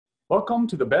Welcome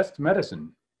to The Best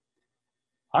Medicine.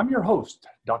 I'm your host,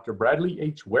 Dr. Bradley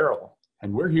H. Werrell,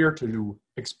 and we're here to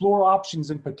explore options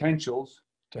and potentials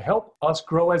to help us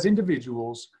grow as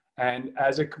individuals and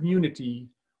as a community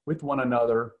with one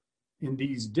another in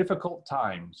these difficult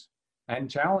times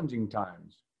and challenging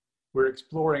times. We're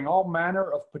exploring all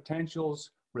manner of potentials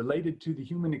related to the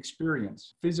human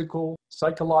experience, physical,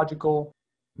 psychological,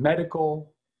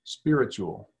 medical,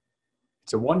 spiritual.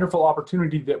 It's a wonderful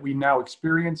opportunity that we now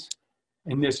experience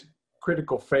in this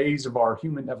critical phase of our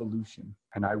human evolution.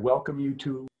 And I welcome you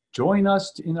to join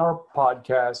us in our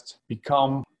podcast,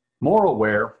 become more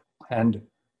aware, and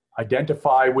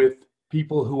identify with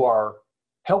people who are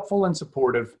helpful and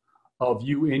supportive of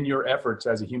you in your efforts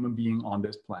as a human being on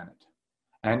this planet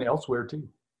and elsewhere too.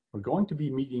 We're going to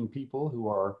be meeting people who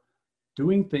are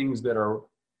doing things that are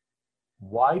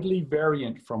widely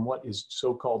variant from what is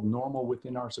so-called normal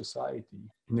within our society.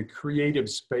 In the creative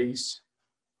space,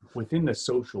 within the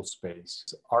social space,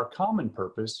 our common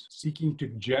purpose, seeking to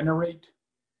generate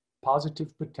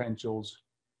positive potentials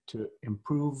to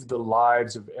improve the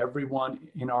lives of everyone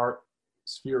in our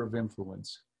sphere of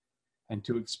influence, and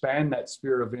to expand that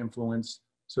sphere of influence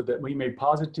so that we may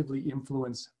positively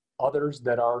influence others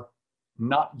that are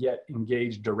not yet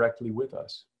engaged directly with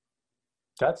us.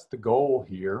 That's the goal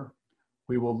here.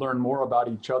 We will learn more about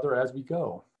each other as we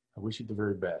go. I wish you the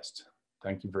very best.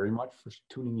 Thank you very much for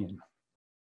tuning in.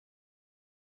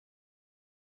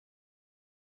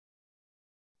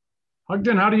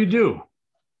 Ogden, how do you do?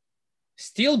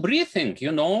 Still breathing,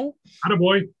 you know.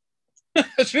 Attaboy.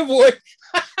 Живой.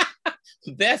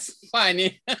 That's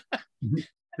funny.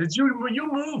 Did you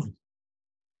move?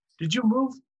 Did you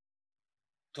move?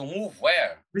 To move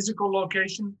where? Physical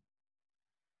location?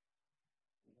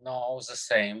 No, the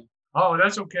same. Oh,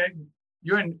 that's okay.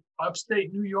 You're in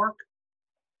upstate New York?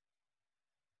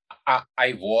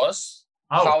 I was.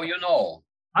 Oh. How you know?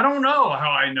 I don't know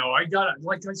how I know. I got it.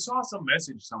 Like I saw some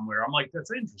message somewhere. I'm like,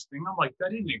 that's interesting. I'm like, I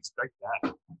didn't expect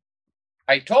that.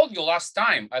 I told you last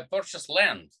time I purchased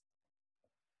land.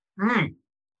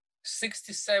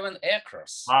 67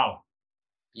 acres. Wow.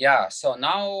 Yeah, so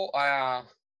now a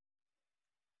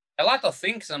lot of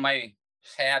things in my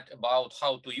head about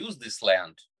how to use this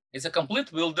land. It's a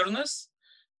complete wilderness,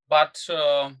 but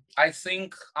I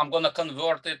think I'm going to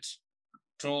convert it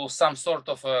to some sort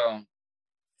of a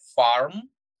farm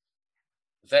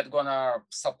that's going to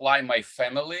supply my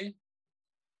family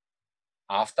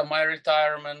after my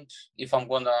retirement, if I'm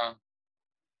going to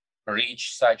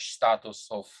reach such status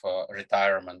of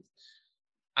retirement.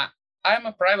 I'm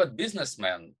a private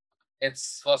businessman. It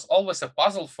was always a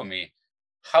puzzle for me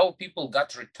how people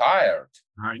got retired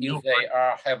if they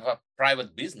have a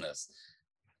private business.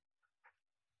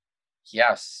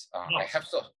 Yes, I have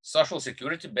social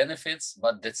security benefits,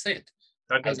 but that's it.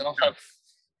 I don't have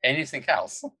anything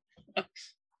else.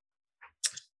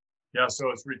 Yeah, so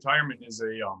it's retirement is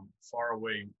a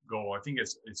faraway goal. I think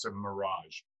it's a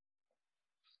mirage.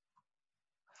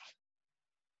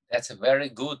 That's a very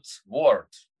good word.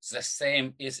 The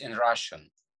same is in Russian.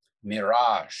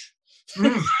 Mirage.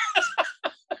 Same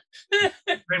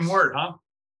word, huh?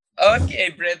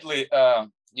 Okay, Bradley.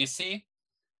 You see,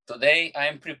 today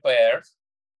I'm prepared.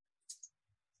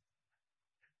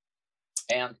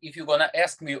 And if you're gonna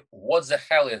ask me, what the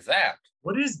hell is that?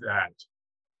 What is that?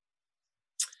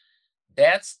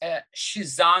 That's a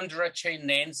Schisandra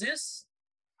chinensis,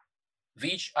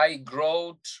 which I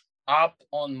growed up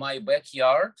on my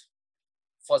backyard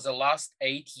for the last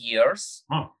 8 years.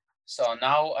 Huh. So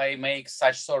now I make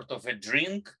such sort of a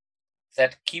drink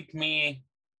that keep me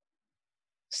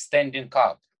standing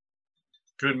up.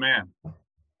 Good man.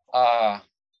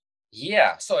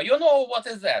 Yeah, so you know what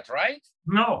is that, right?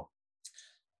 No.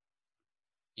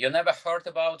 You never heard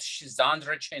about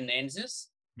Schisandra chinensis?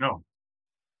 No.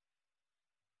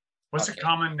 What's a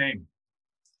common name?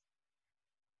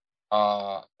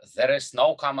 There is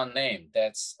no common name.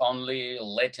 That's only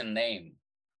Latin name.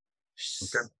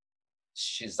 Okay.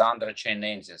 Schisandra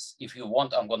chinensis. If you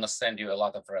want, I'm going to send you a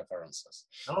lot of references.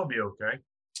 That'll be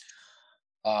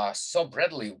okay. So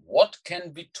Bradley, what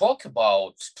can we talk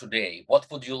about today? What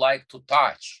would you like to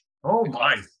touch? Oh, because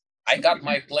my. I got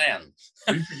my plan.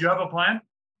 You have a plan?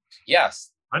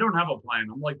 Yes. I don't have a plan.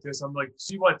 I'm like this. I'm like,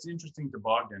 see what's interesting to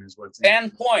Bogdan is what's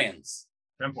 10 points.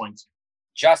 10 points.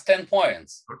 Just 10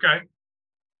 points. Okay.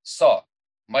 So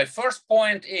my first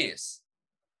point is,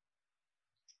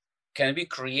 can we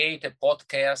create a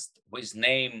podcast with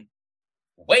name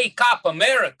Wake Up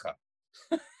America?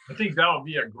 I think that would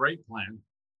be a great plan.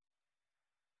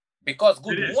 Because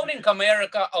Good Morning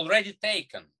America already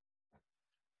taken.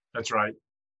 That's right.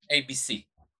 ABC.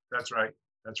 That's right.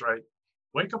 That's right.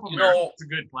 Wake Up You America. know, It's a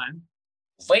good plan.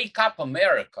 Wake Up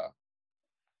America.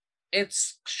 It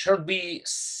should be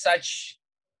such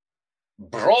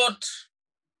broad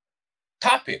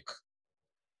topic,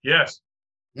 Yes.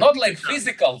 not like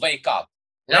physical wake up,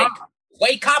 like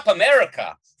Wake Up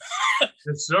America.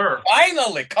 Yes, sir.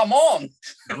 Finally, come on.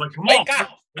 I'm like, come Wake on,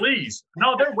 up. please.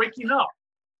 No, they're waking up.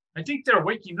 I think they're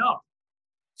waking up.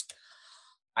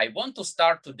 I want to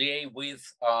start today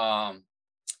with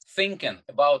thinking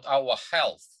about our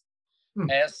health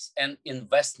as an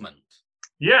investment.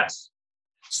 Yes.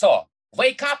 So,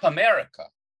 Wake Up America.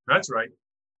 That's right.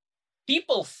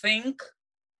 People think,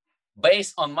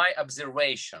 based on my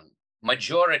observation,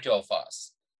 majority of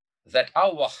us, that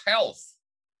our health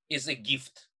is a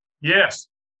gift. Yes.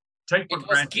 Take for It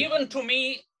was granted. given to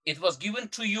me, it was given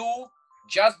to you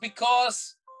just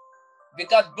because we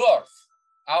got birth.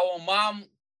 Our mom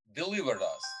delivered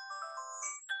us.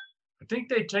 I think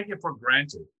they take it for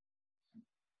granted.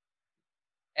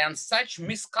 And such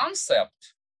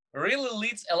misconcept really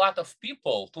leads a lot of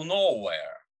people to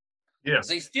nowhere. Yes.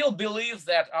 They still believe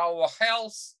that our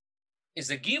health is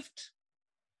a gift.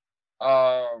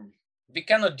 We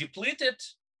cannot deplete it.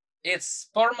 It's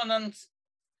permanent,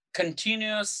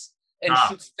 continuous, and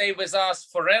should stay with us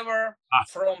forever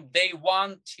from day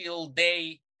one till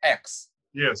day X.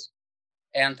 Yes.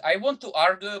 And I want to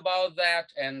argue about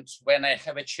that. And when I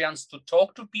have a chance to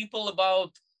talk to people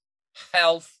about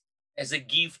health as a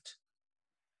gift,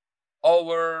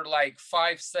 over like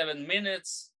 5-7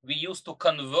 minutes, we used to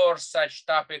convert such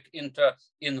topic into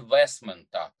investment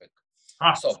topic.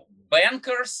 So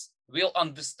bankers will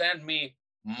understand me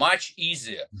much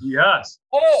easier. Yes.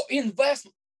 Oh,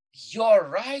 investment. You're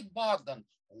right, Bogdan.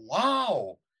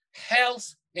 Wow.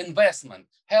 Health investment.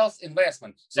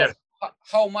 So yes.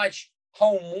 how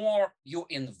more you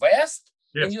invest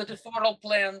in your deferral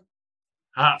plan,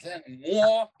 then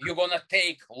more you're gonna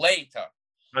take later.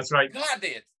 That's right. Got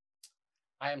it.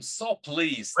 I am so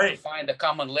pleased to find a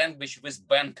common language with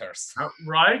bankers.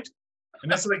 Right.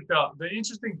 And that's like the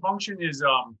interesting function is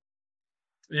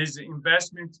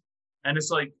investment, and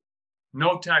it's like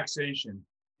no taxation.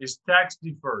 It's tax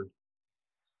deferred.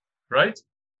 Right?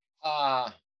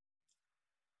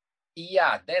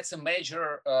 Yeah, that's a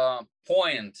major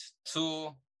point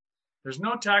too. There's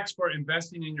no tax for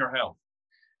investing in your health.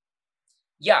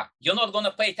 Yeah, you're not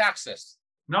gonna pay taxes.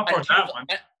 Not for that one.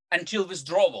 Until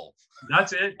withdrawal.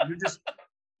 That's it. You just.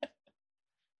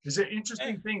 It's an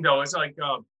interesting thing, though. It's like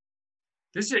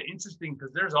this is interesting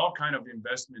because there's all kind of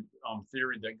investment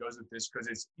theory that goes with this, because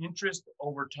it's interest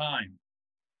over time.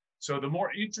 So the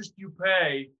more interest you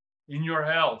pay in your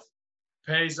health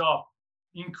pays off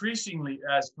increasingly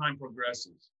as time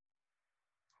progresses.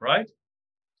 Right?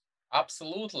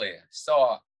 Absolutely.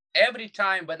 So every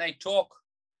time when I talk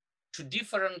to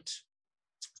different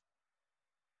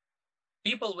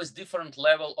people with different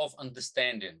level of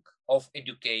understanding, of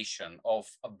education, of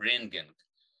upbringing,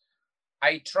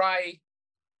 I try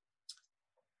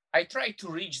to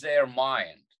reach their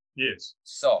mind. Yes.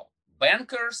 So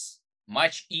bankers,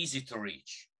 much easy to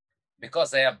reach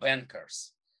because they are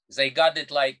bankers. They got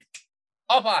it like,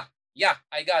 opa, yeah,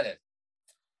 I got it.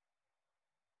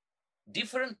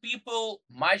 Different people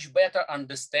much better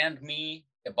understand me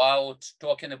about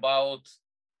talking about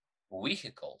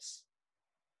vehicles.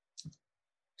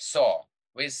 So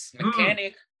with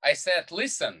mechanic, I said,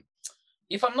 listen,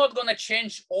 if I'm not gonna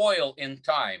change oil in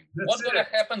time, what's gonna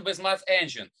happen with my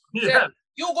engine? Said,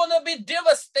 you're gonna be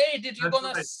devastated. You're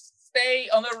gonna stay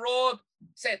on the road.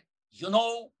 Said, you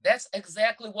know, that's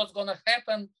exactly what's gonna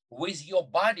happen with your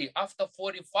body after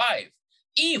 45.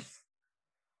 If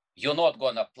you're not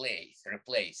gonna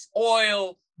replace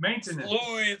oil, maintenance,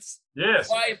 fluids, yes,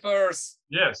 wipers,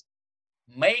 yes,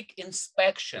 make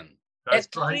inspection. That's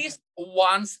at least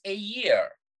once a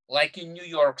year, like in New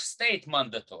York State,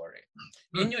 mandatory.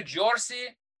 In New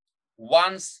Jersey,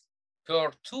 once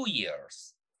per 2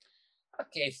 years.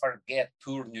 Okay, forget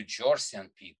poor New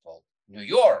Jerseyan people. New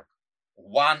York,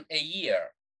 one a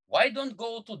year. Why don't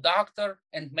go to doctor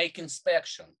and make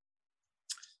inspection?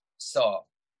 So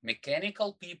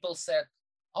mechanical people said,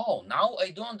 oh, now I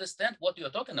don't understand what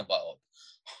you're talking about.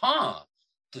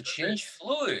 To change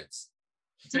fluids.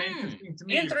 Interesting to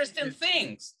me. Interesting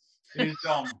things.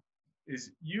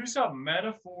 Is use a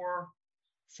metaphor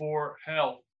for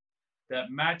health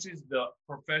that matches the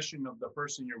profession of the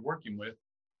person you're working with,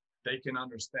 they can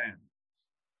understand.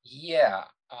 Yeah,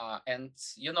 and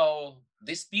you know,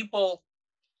 these people,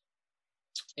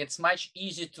 it's much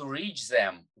easier to reach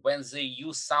them when they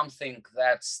use something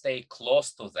that stay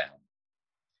close to them.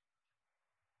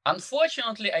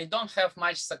 Unfortunately, I don't have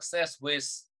much success with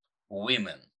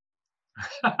women.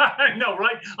 I know,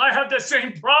 right? I have the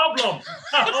same problem.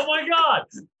 Oh my God.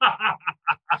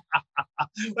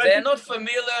 They're not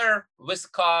familiar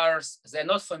with cars. They're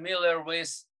not familiar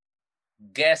with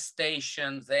gas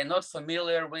stations. They're not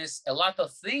familiar with a lot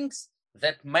of things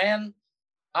that men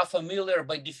are familiar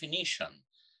by definition,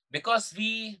 because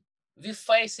we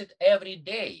face it every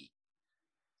day.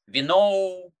 We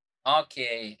know,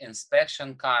 okay,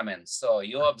 inspection coming. So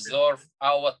you observe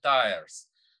our tires.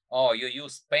 Oh, you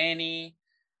use penny.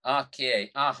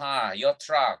 Okay, your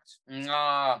truck.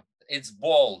 It's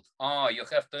bald. Oh, you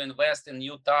have to invest in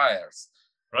new tires.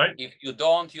 Right. If you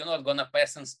don't, you're not gonna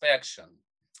pass inspection.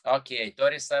 Okay,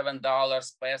 $37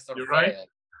 pass or You're fail.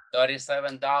 right.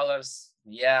 $37.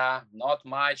 Yeah, not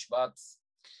much, but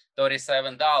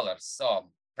 $37. So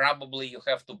probably you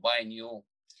have to buy new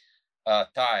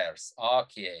tires.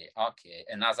 Okay,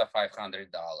 another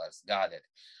 $500. Got it.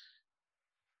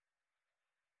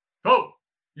 Oh,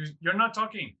 you're not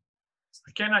talking.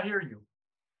 I cannot hear you.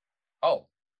 Oh,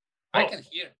 I can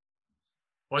hear.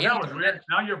 Well, that was weird.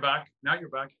 Now you're back. Now you're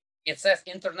back. It says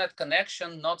internet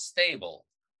connection not stable.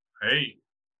 Hey,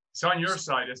 it's on your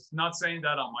side. It's not saying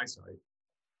that on my side.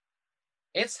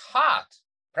 It's hot.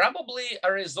 Probably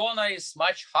Arizona is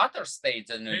much hotter state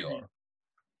than New York.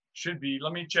 Should be.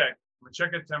 Let me check. We'll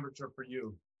check a temperature for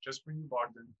you, just for you,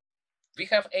 Bogdan. We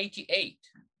have 88.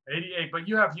 88, but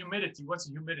you have humidity. What's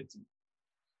the humidity?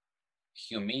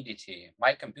 Humidity.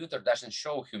 My computer doesn't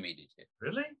show humidity.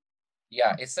 Really?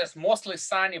 Yeah, it says mostly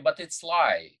sunny, but it's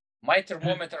lie. My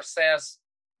thermometer says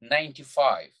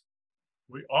 95.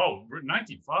 We're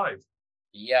 95.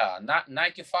 Yeah, not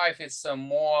 95. It's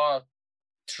more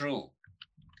true.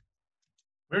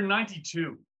 We're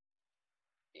 92.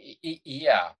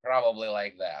 Yeah, probably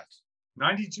like that.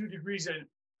 92 degrees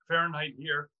Fahrenheit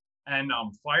here, and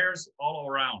fires all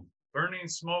around. Burning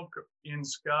smoke in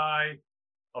sky,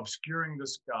 obscuring the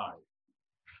sky.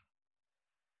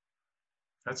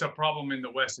 That's a problem in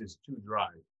the West, is too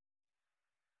dry.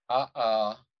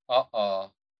 I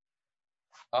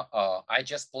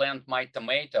just planted my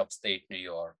tomato upstate New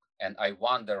York, and I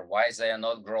wonder why they are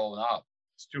not grown up.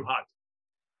 It's too hot.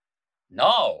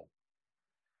 No,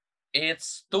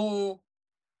 it's too,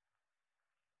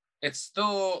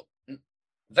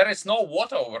 there is no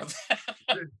water over there.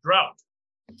 It's drought.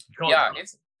 Yeah,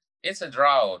 it's a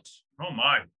drought. Oh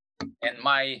my. And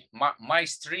my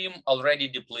stream already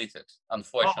depleted,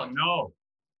 unfortunately. Oh no.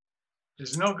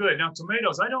 It's no good. Now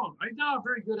tomatoes, I'm not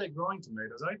very good at growing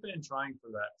tomatoes. I've been trying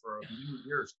for that for a few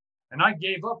years. And I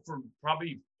gave up for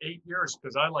probably 8 years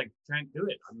because I can't do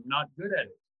it. I'm not good at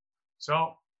it.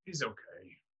 So he's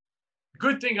okay.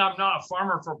 Good thing I'm not a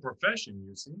farmer for profession,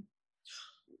 you see.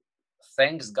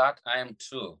 Thanks God I am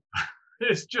too.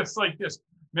 It's just like this.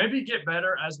 Maybe get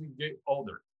better as we get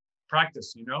older.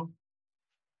 Practice, you know?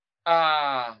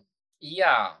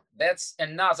 Yeah, that's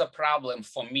another problem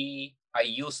for me. I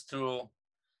used to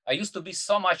be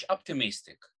so much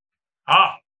optimistic.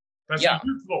 That's a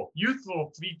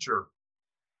youthful feature.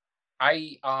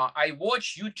 I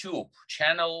watch YouTube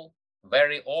channel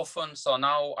very often, so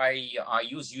now I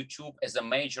use YouTube as a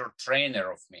major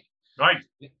trainer of me. Right.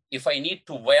 If I need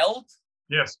to weld,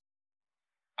 yes,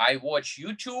 I watch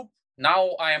YouTube.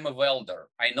 Now I am a welder.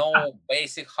 I know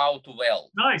basic how to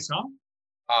weld. Nice,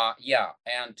 huh? Yeah,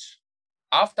 and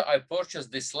after I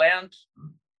purchased this land,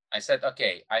 I said,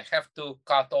 okay, I have to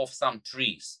cut off some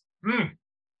trees.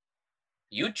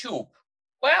 YouTube,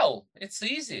 well, it's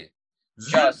easy.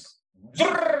 Just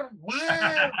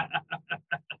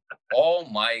oh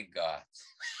my God.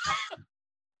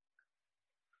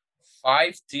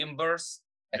 5 timbers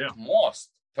at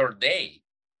most per day.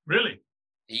 Really?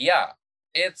 Yeah,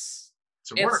 it's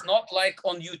not like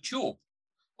on YouTube.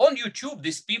 On YouTube,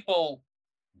 these people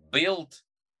build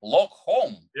log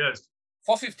home. Yes.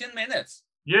 For 15 minutes.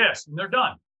 Yes, and they're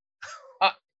done.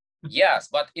 Yes,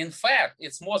 but in fact,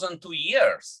 it's more than 2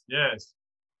 years. Yes.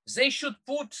 They should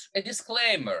put a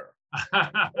disclaimer.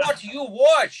 What you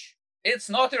watch, it's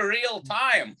not in real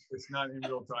time. It's not in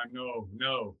real time.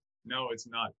 No, it's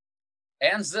not.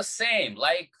 And the same,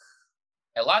 like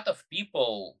a lot of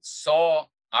people saw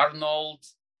Arnold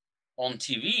on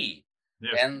TV,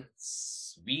 and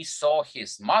we saw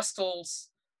his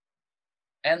muscles,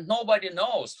 and nobody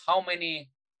knows how many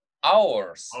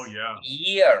hours,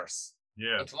 years.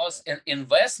 It was an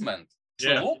investment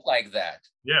to look like that.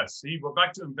 Yes, see, we're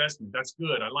back to investment. That's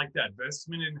good. I like that.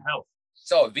 Investment in health.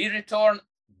 So we return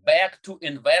back to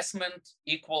investment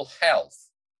equal health.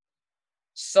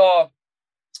 So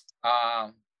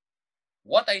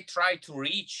what I try to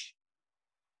reach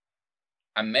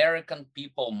American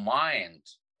people mind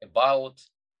about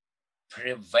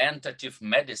preventative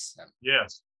medicine.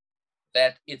 Yes.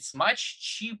 that it's much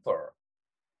cheaper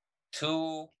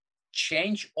to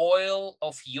change oil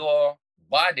of your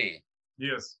body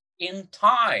Yes. in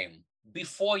time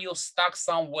before you're stuck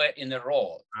somewhere in the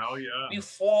road. Oh, yeah.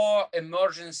 Before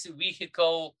emergency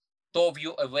vehicle towed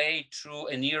you away to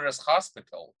a nearest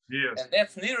hospital. Yes. And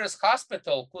that nearest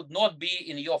hospital could not be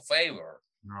in your favor.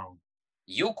 No.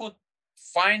 You could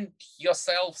find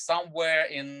yourself somewhere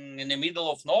in the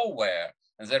middle of nowhere,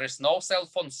 and there is no cell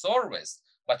phone service,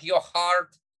 but your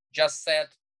heart just said,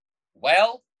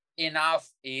 well,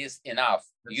 enough is enough.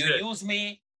 You use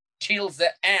me till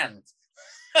the end.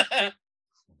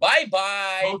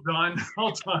 Bye-bye. Hold on,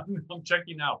 hold on. I'm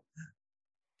checking out.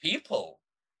 People,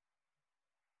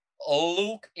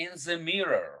 look in the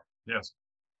mirror. Yes.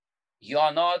 You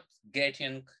are not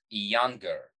getting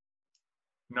younger.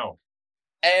 No.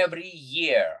 Every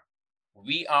year,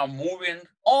 we are moving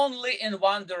only in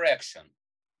one direction.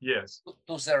 Yes.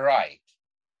 To the right.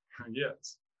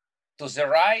 Yes. To the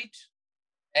right.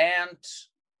 And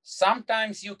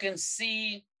sometimes you can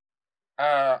see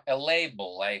a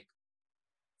label like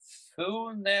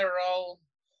funeral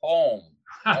home.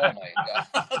 Oh my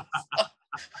God.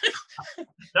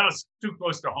 That was too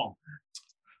close to home.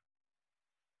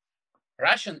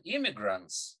 Russian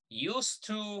immigrants used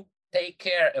to take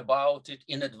care about it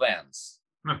in advance.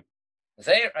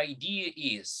 Their idea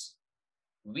is,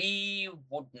 we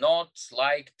would not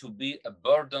like to be a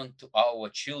burden to our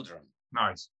children.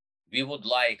 Nice. We would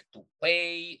like to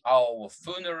pay our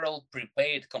funeral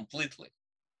prepaid completely.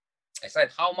 I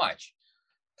said, how much?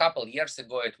 A couple years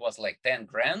ago, it was like 10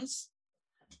 grand.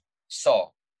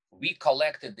 So we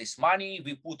collected this money,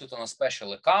 we put it on a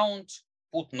special account,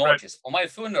 put notice for my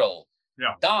funeral.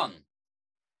 Yeah. Done.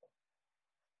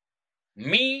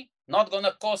 Me, not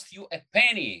gonna cost you a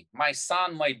penny, my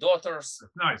son, my daughters.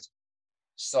 Nice.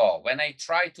 So when I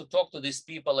tried to talk to these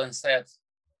people and said,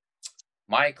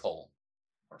 Michael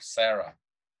or Sarah,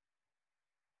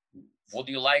 would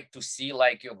you like to see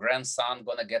like your grandson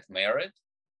gonna get married?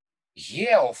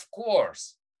 Yeah, of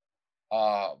course.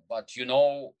 But you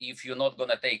know, if you're not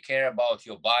gonna take care about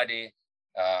your body,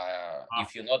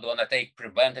 if you're not gonna take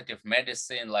preventative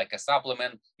medicine like a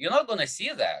supplement, you're not gonna see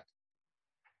that.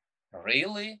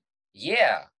 Really?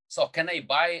 Yeah. So can I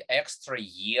buy extra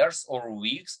years or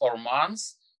weeks or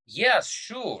months? Yes,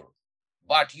 sure.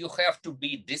 But you have to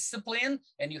be disciplined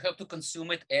and you have to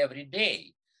consume it every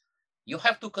day. You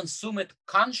have to consume it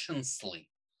consciously.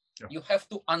 Yeah. You have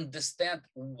to understand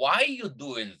why you're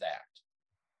doing that.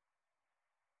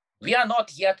 We are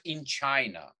not yet in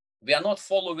China. We are not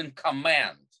following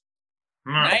command.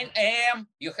 9 a.m.,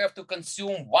 you have to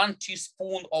consume 1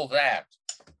 teaspoon of that.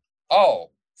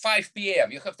 Oh, 5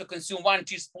 p.m., you have to consume 1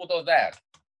 teaspoon of that.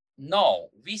 No,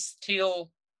 we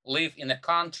still live in a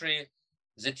country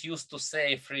that used to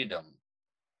say freedom,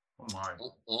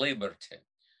 liberty.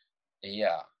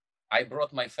 Yeah, I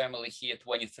brought my family here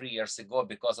 23 years ago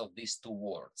because of these two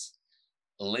words,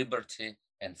 liberty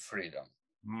and freedom.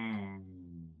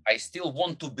 I still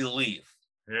want to believe.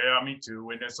 Yeah, me too.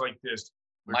 When it's like this,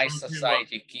 my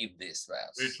society keep this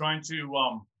fast. We're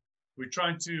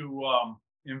trying to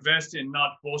invest in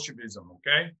not Bolshevism,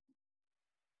 okay?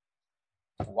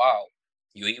 Wow,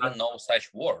 you even know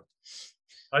such word.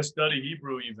 I study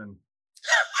Hebrew even.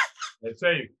 They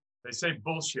say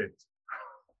bullshit.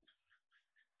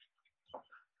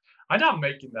 I'm not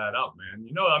making that up, man.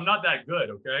 You know, I'm not that good,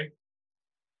 okay?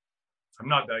 I'm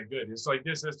not that good. It's like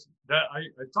this.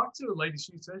 I talked to a lady.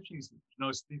 She said she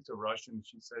speaks a Russian.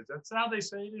 She says that's how they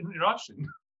say it in Russian.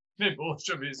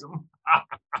 Bolshevism.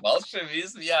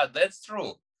 Bolshevism. Yeah, that's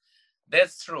true.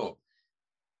 That's true.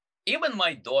 Even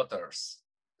my daughters,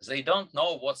 they don't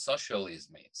know what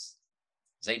socialism is.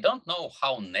 They don't know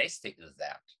how nasty is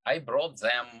that. I brought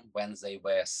them when they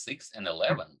were 6 and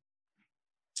 11.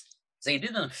 They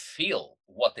didn't feel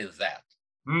what is that.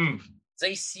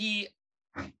 They see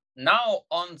now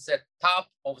on the top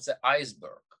of the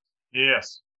iceberg.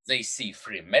 Yes. They see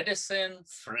free medicine,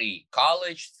 free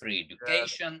college, free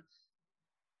education. Yes.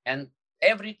 And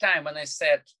every time when I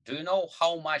said, do you know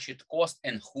how much it costs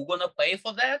and who gonna pay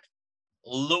for that?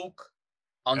 Look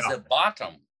on the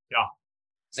bottom. Yeah.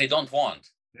 They don't want.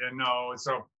 Yeah, no.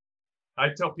 So I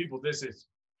tell people this is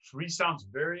free sounds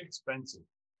very expensive.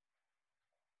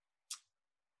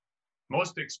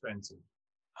 Most expensive.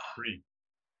 Free.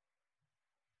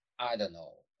 I don't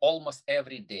know. Almost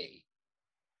every day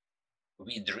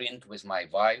we drink with my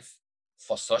wife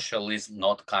for socialism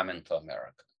not coming to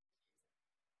America.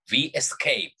 We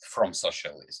escaped from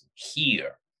socialism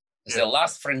here, the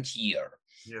last frontier.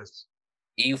 Yes.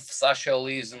 If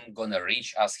socialism gonna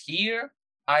reach us here,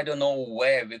 I don't know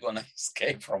where we're gonna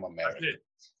escape from America.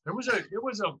 There was a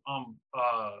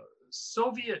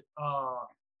Soviet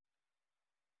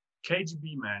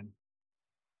KGB man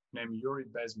named Yuri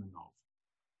Bezmenov.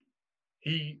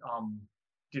 He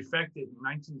defected in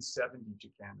 1970 to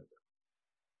Canada.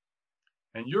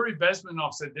 And Yuri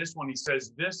Bezmenov said this one. He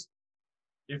says this: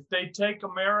 if they take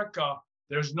America,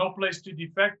 there's no place to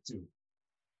defect to.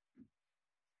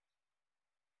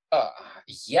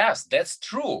 Yes, that's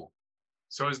true.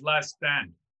 So his last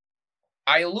stand.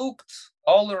 I looked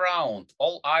all around,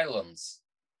 all islands.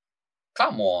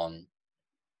 Come on.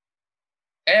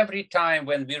 Every time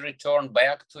when we return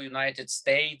back to United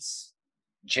States,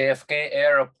 JFK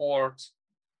Airport,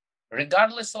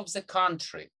 regardless of the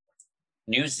country,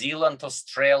 New Zealand,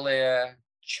 Australia,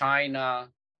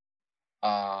 China,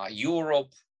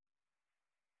 Europe,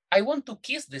 I want to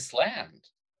kiss this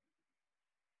land.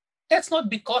 That's not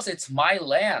because it's my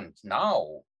land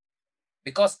now,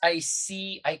 because I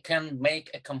see I can make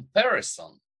a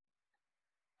comparison.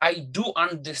 I do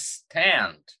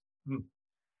understand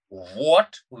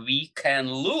what we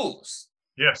can lose.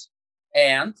 Yes.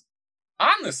 And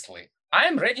honestly, I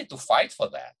am ready to fight for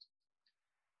that.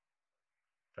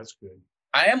 That's good.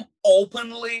 I am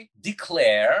openly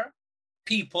declare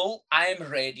people I am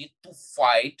ready to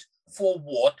fight for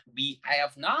what we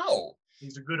have now.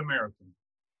 He's a good American.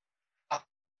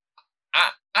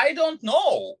 I don't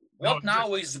know what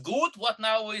now is good, what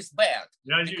now is bad.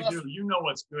 Yeah, you do. You know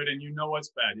what's good and you know what's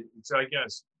bad. It's, I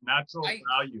guess, natural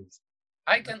values.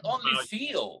 I can only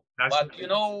feel, but you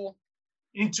know,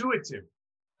 intuitive.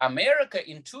 America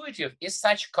intuitive is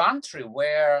such country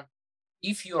where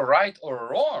if you're right or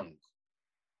wrong,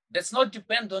 that's not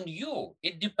depend on you.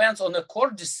 It depends on a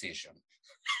court decision.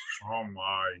 Oh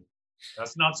my,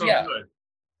 that's not so good.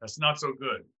 That's not so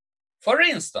good. For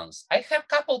instance, I have a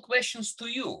couple questions to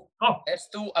you as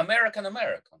to American.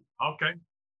 Okay.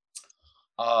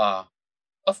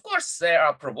 Of course, there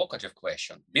are provocative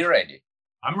questions. Be ready.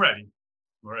 I'm ready.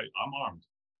 Right, I'm armed.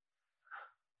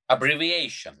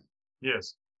 Abbreviation.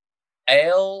 Yes.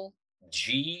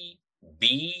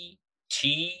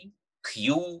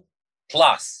 LGBTQ+.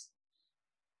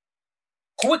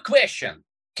 Quick question.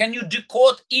 Can you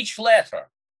decode each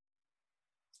letter?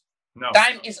 No.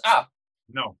 Time is up.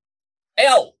 No.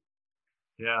 L.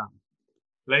 Yeah.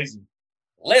 Lazy.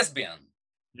 Lesbian.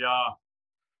 Yeah.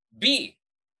 B.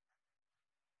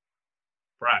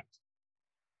 Brat.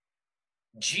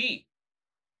 G.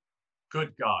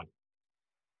 Good God.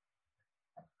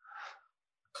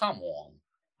 Come on.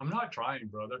 I'm not trying,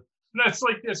 brother. That's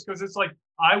like this, because it's like,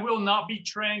 I will not be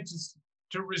trained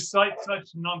to recite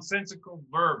such nonsensical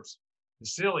verbs. The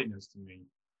silliness to me.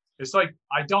 It's like,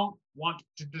 I don't want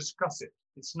to discuss it.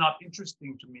 It's not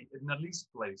interesting to me in the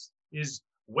least place. Is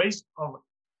waste of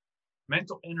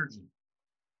mental energy.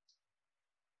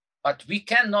 But we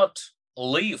cannot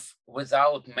live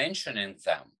without mentioning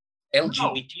them.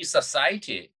 LGBT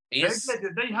society is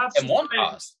they have among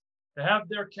us. They have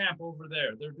their camp over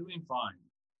there. They're doing fine.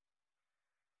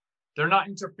 They're not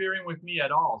interfering with me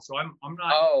at all. So I'm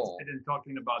not interested in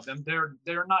talking about them. They're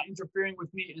not interfering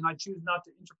with me, and I choose not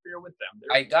to interfere with them.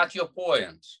 I got your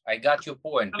point.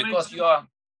 Because you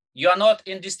are not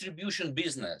in distribution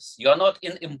business. You are not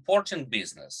in importing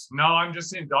business. No, I'm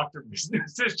just in doctor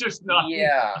business. It's just not.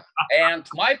 Yeah. And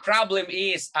my problem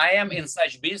is I am in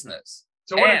such business.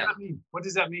 So what does that mean? What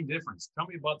does that mean difference? Tell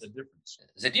me about the difference.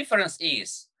 The difference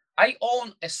is I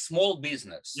own a small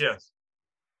business. Yes.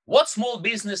 What small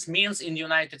business means in the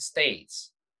United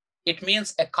States? It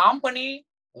means a company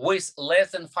with less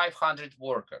than 500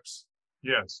 workers.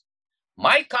 Yes.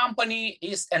 My company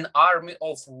is an army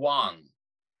of one.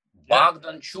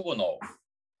 Bogdan Chubunov.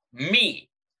 Me.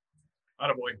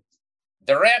 Attaboy.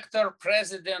 Director,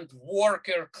 president,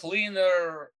 worker,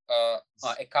 cleaner,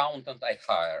 accountant I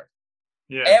hire.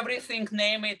 Yeah. Everything,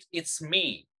 name it, it's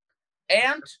me.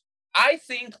 And I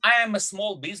think I am a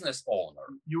small business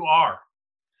owner. You are.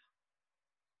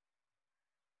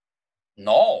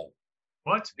 No.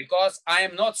 What? Because I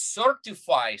am not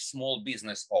certified small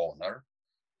business owner,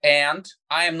 and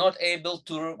I am not able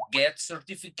to get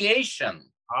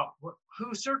certification.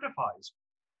 Who certifies?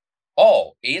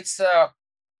 Oh, it's a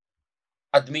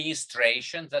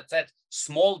administration, that's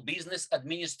Small Business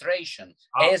Administration,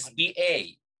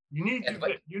 SBA. You need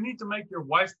to make your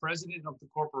wife president of the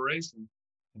corporation.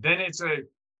 Then it's a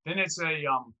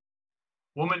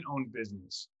woman-owned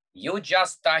business. You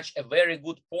just touched a very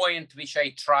good point, which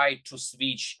I tried to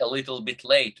switch a little bit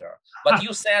later. But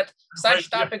you said such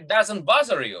topic doesn't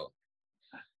bother you.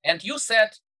 And you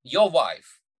said your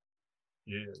wife.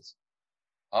 Yes.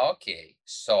 Okay,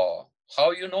 so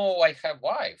how you know I have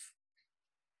wife?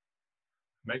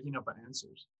 Making up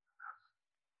answers.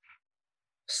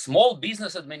 small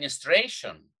business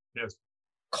administration Yes.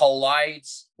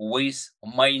 collides with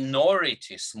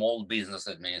minority small business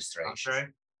administration. Okay.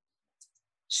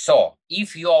 So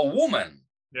if you're a woman,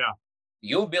 Yeah.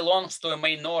 you belong to a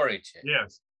minority.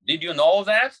 Yes. Did you know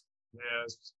that?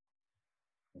 Yes.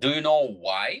 Do you know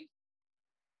why?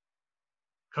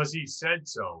 Because he said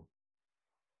so.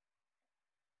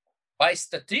 By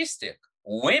statistic,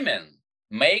 women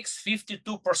makes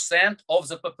 52% of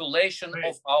the population Wait.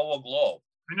 of our globe.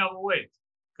 No, wait.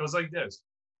 Goes like this.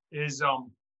 Is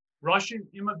Russian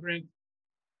immigrant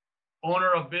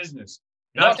owner of business.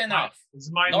 Not enough. It's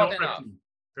minority. Not enough.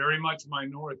 Very much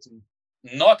minority.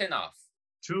 Not enough.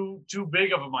 Too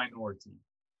big of a minority.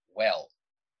 Well,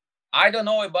 I don't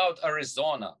know about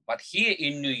Arizona, but here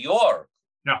in New York,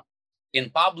 yeah, in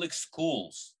public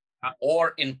schools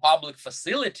or in public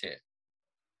facility,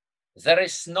 there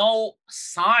is no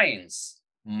signs,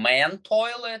 men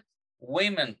toilet,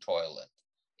 women toilet.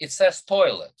 It says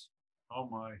toilet. Oh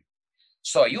my.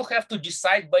 So you have to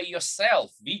decide by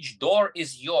yourself which door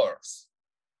is yours.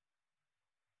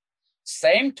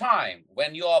 Same time,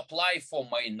 when you apply for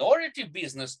minority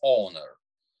business owner,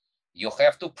 you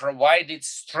have to provide it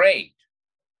straight.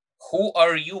 Who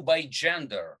are you by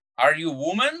gender? Are you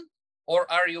woman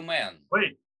or are you man?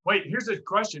 Wait, here's a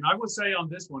question. I would say on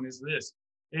this one is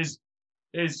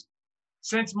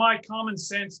since my common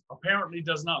sense apparently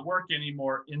does not work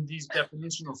anymore in these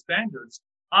definitional standards,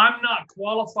 I'm not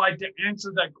qualified to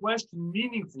answer that question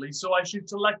meaningfully, so I should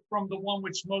select from the one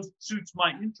which most suits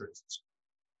my interests.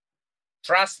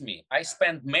 Trust me, I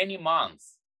spent many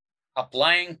months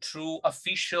applying to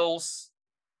officials,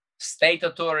 state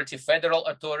authority, federal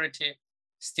authority,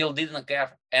 still didn't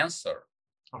get answer.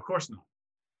 Of course not.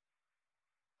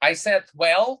 I said,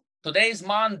 well, today is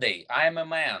Monday, I am a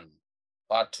man,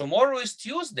 but tomorrow is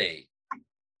Tuesday,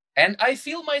 and I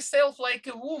feel myself like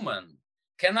a woman.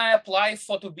 Can I apply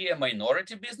to be a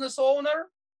minority business owner?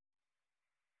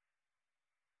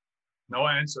 No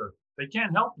answer. They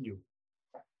can't help you.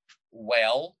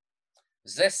 Well,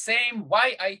 the same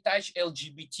why I touch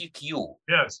LGBTQ.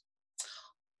 Yes.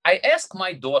 I asked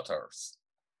my daughters.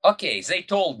 Okay, they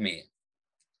told me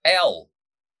L,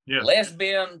 yes.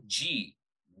 Lesbian, G,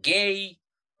 gay,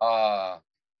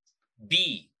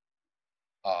 B,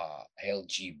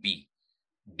 LGB,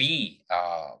 B,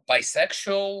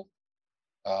 bisexual,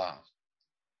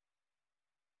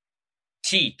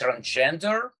 T,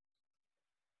 transgender,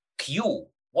 Q.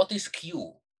 What is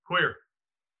Q? Queer.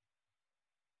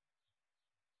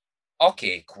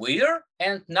 Okay, queer.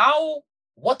 And now,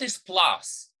 what is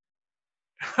plus?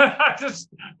 Just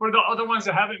for the other ones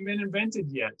that haven't been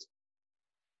invented yet.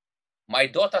 My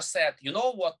daughter said, you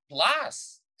know what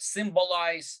plus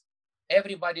symbolize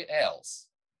everybody else?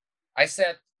 I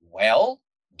said, well,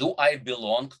 do I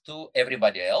belong to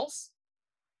everybody else?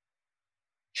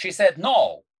 She said,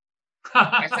 no.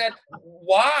 I said,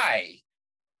 why?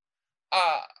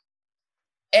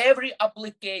 Every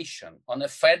application on a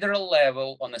federal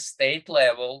level, on a state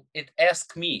level, it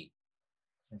asks me,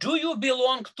 do you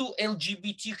belong to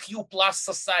LGBTQ plus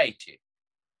society?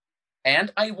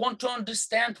 And I want to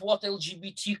understand what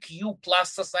LGBTQ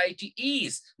plus society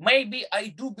is. Maybe I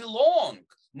do belong.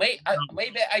 Maybe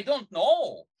I don't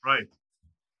know. Right.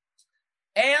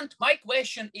 And my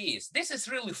question is, this is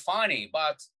really funny,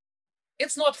 but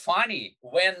it's not funny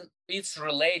when it's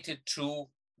related to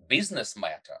business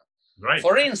matter. Right.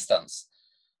 For instance,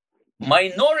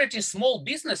 minority small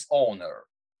business owner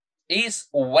is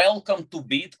welcome to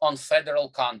bid on federal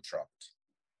contract.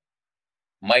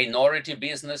 Minority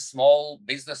business, small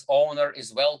business owner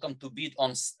is welcome to bid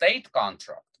on state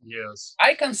contract. Yes.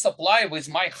 I can supply with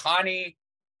my honey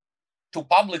to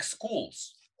public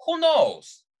schools. Who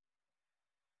knows?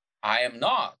 I am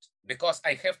not, because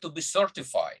I have to be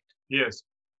certified. Yes.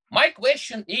 My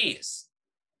question is,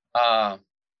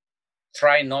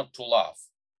 try not to laugh.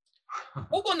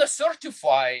 Who's gonna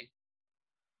certify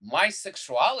my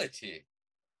sexuality?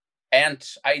 And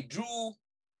I do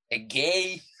a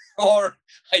gay or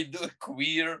I do a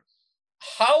queer.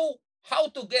 How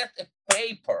to get a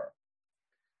paper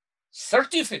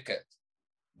certificate?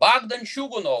 Bogdan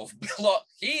Shugunov,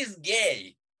 he's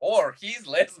gay or he's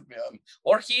lesbian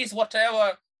or he's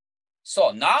whatever.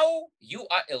 So now you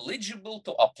are eligible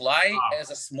to apply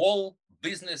as a small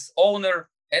business owner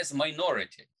as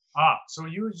minority. So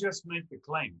you just make the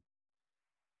claim.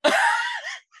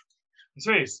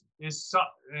 Is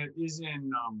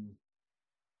in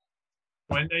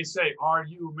when they say, are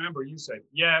you a member? You say,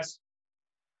 yes.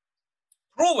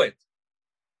 Prove it.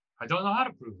 I don't know how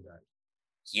to prove that.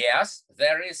 Yes,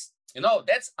 there is,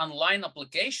 that's online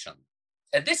application.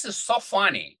 And this is so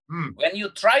funny. When you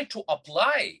try to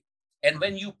apply And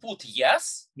when you put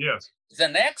yes, Yes. the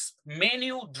next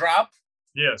menu drop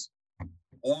Yes.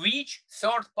 which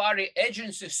third-party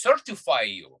agency certify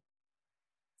you.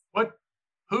 What?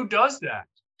 Who does that?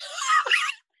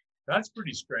 That's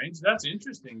pretty strange. That's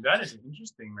interesting. That is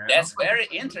interesting, man. That's very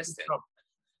interesting.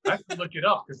 I have to look it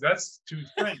up because that's too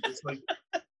strange. It's like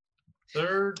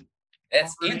third.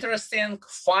 That's interesting,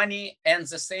 funny, and at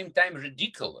the same time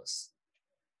ridiculous.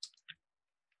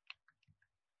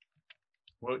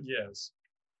 Well, yes.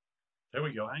 There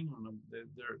we go. Hang on.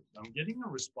 I'm getting a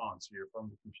response here from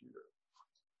the computer.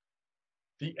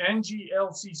 The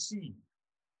NGLCC.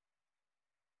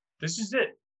 This is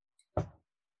it.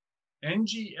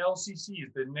 NGLCC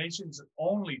is the nation's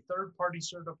only third-party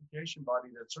certification body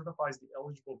that certifies the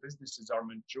eligible businesses are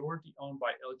majority owned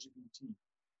by LGBT.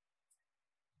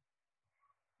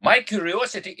 My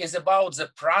curiosity is about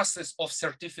the process of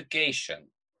certification.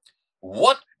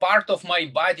 What part of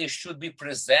my body should be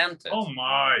presented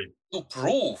to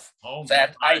prove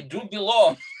that I do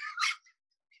belong?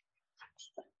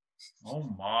 Oh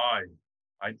my,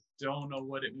 I don't know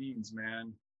what it means,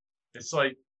 man. It's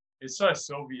like, it's a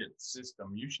Soviet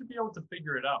system. You should be able to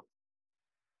figure it out.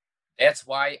 That's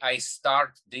why I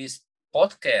start this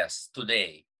podcast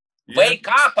today. Yeah. Wake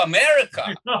up,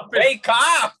 America! Wake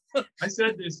up! I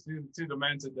said this to the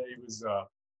man today. He was a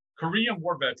Korean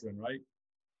War veteran, right?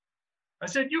 I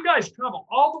said, you guys travel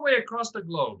all the way across the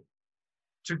globe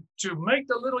to make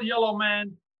the little yellow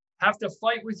man have to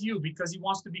fight with you because he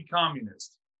wants to be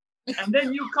communist. And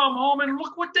then you come home and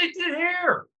look what they did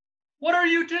here. What are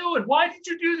you doing? Why did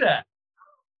you do that?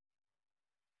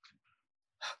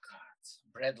 Oh,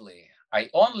 God, Bradley, I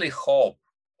only hope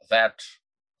that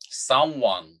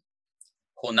someone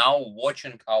who now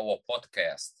watching our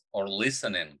podcast or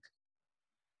listening,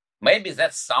 maybe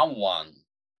that someone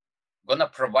gonna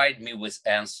provide me with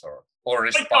answer or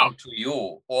respond to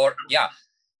you or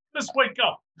Just wake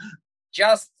up.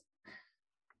 Just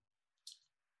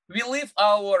we live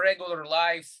our regular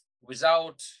life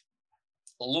without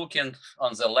looking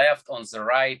on the left, on the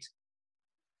right.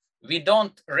 We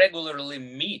don't regularly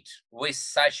meet with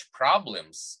such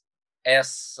problems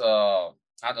as,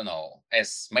 I don't know,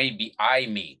 as maybe I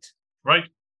meet. Right.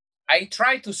 I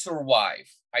try to survive.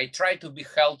 I try to be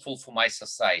helpful for my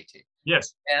society.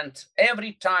 Yes. And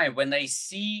every time when I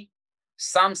see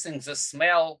something that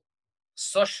smell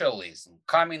socialism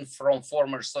coming from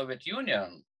former Soviet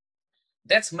Union,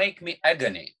 that's make me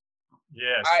agony.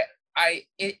 Yes.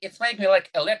 It make me like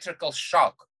electrical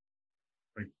shock.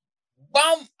 Right.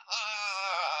 Bam!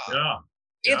 Yeah.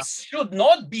 It should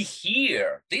not be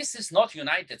here. This is not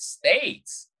United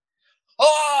States.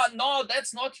 Oh, no,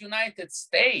 that's not United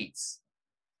States.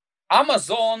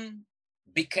 Amazon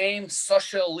became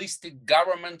socialistic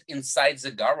government inside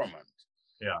the government.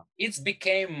 Yeah. It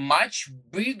became much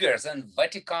bigger than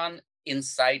Vatican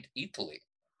inside Italy.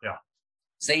 Yeah.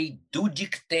 They do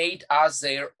dictate us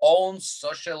their own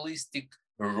socialistic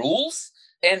rules,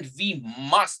 and we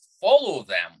must follow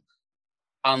them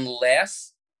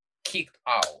unless kicked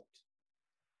out.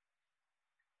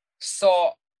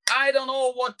 So I don't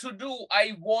know what to do.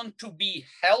 I want to be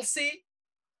healthy,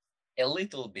 a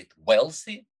little bit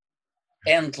wealthy,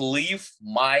 and live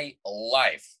my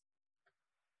life.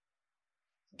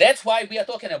 That's why we are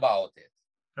talking about it.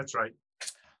 That's right.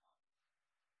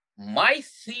 My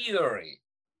theory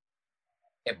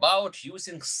about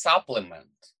using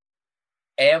supplement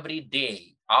every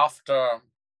day after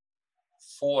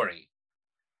 40,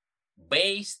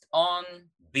 based on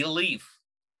belief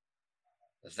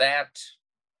that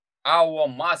our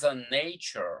Mother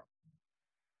Nature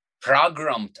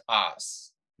programmed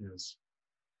us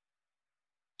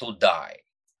to die.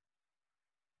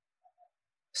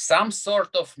 Some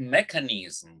sort of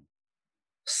mechanism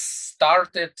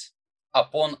started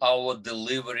upon our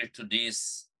delivery to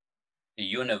this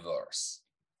universe.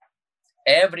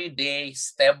 Every day,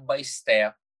 step by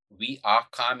step, we are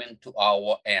coming to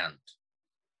our end.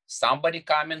 Somebody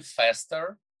coming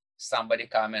faster, somebody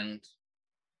coming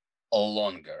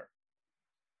longer.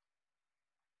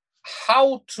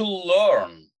 How to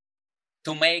learn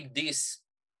to make this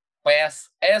path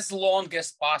as long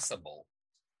as possible?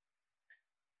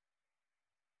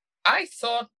 I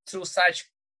thought through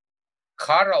such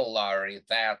corollary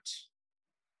that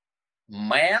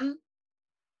man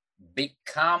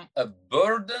become a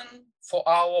burden for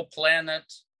our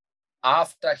planet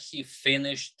after he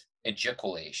finished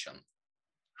ejaculation.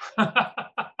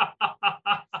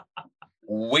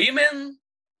 Women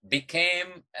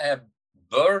became a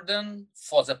burden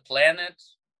for the planet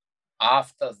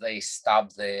after they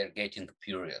stopped their getting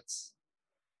periods.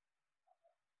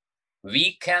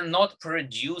 We cannot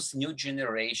produce new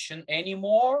generation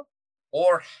anymore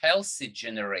or healthy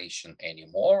generation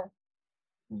anymore.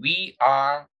 We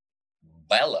are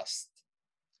ballast.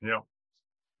 Yeah.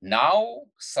 Now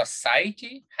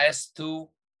society has to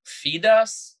feed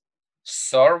us,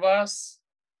 serve us,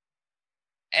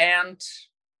 and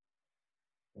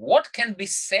what can we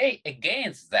say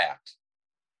against that?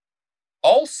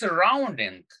 All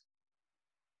surrounding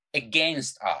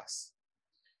against us.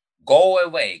 Go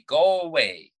away, go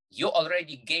away. You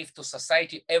already gave to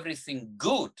society everything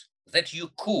good that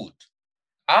you could.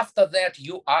 After that,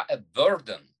 you are a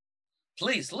burden.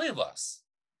 Please leave us,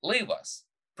 leave us.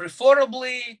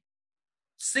 Preferably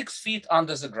 6 feet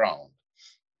under the ground.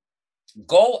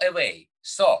 Go away.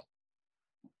 So,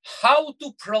 how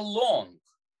to prolong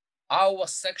our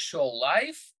sexual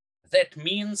life? That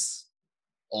means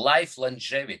life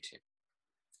longevity.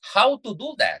 How to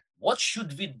do that? What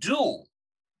should we do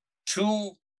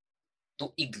to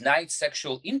ignite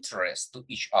sexual interest to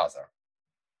each other?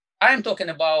 I'm talking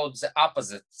about the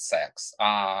opposite sex.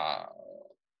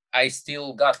 I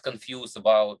still got confused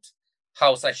about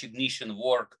how such ignition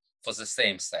work for the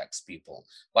same sex people.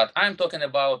 But I'm talking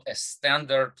about a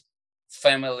standard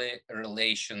family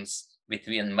relations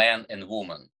between man and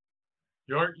woman.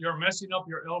 You're messing up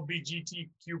your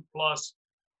LGBTQ plus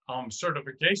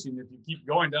certification if you keep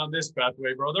going down this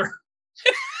pathway, brother.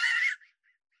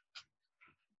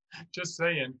 Just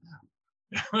saying.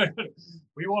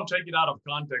 We won't take it out of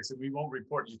context and we won't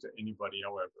report you to anybody,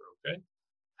 however, okay?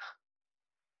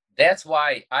 That's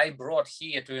why I brought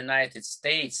here to United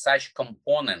States such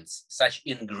components, such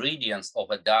ingredients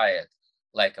of a diet,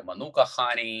 like a manuka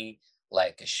honey,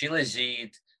 like a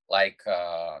shilajit, like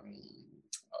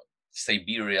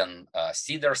Siberian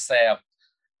cedar sap,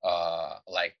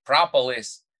 like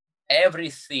propolis,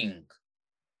 everything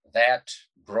that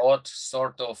brought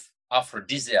sort of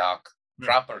aphrodisiac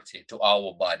property to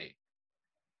our body.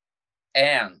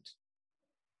 And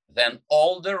then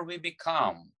older we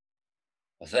become,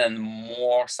 then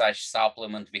more such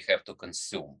supplement we have to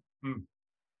consume.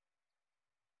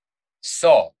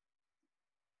 So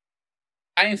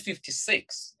I'm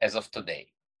 56 as of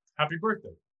today. Happy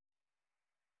birthday.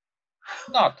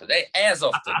 Not today, as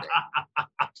of today.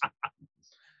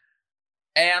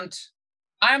 And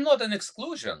I'm not an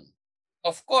exclusion.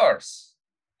 Of course,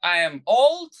 I am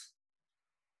old.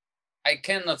 I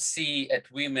cannot see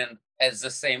at women at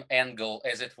the same angle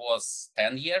as it was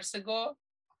 10 years ago.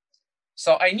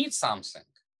 So I need something.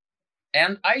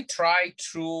 And I try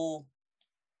to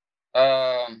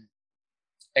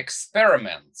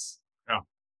experiments. Yeah.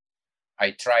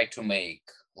 I try to make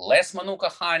less manuka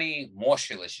honey, more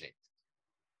shilajit.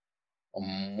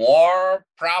 More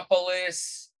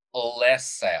propolis, less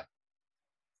sap.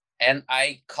 And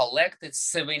I collected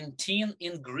 17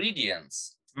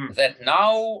 ingredients that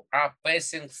now are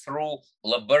passing through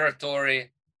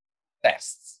laboratory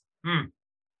tests.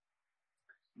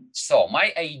 So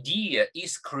my idea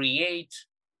is create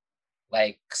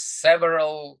like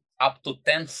several up to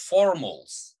 10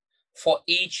 formulas for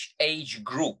each age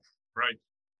group. Right.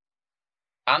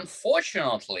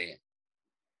 Unfortunately,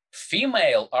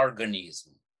 female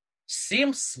organism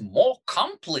seems more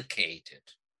complicated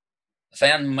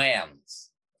than men's.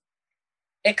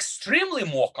 Extremely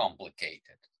more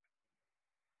complicated.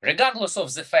 Regardless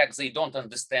of the fact they don't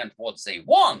understand what they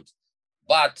want,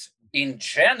 but in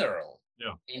general,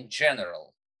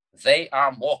 they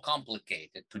are more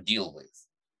complicated to deal with.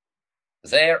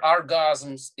 Their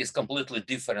orgasms is completely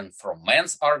different from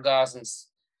men's orgasms.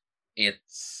 It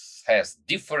has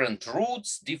different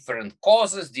roots, different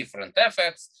causes, different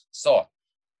effects. So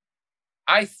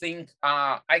I think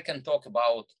I can talk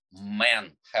about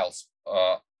men's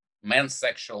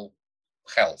sexual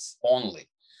health only,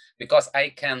 because I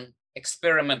can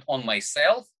experiment on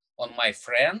myself, on my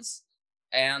friends,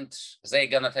 and they're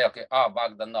gonna tell, okay, oh,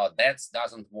 Bogdan, no, that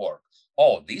doesn't work.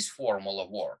 Oh, this formula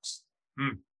works.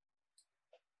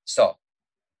 So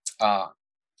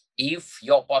if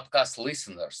your podcast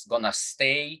listeners gonna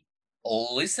stay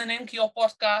listening to your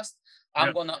podcast,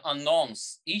 I'm gonna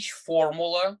announce each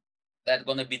formula that's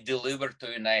gonna be delivered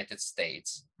to United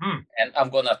States. And I'm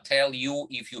gonna tell you,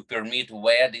 if you permit,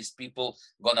 where these people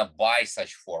gonna buy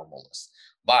such formulas.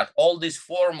 But all these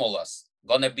formulas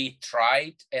gonna be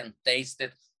tried and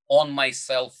tasted on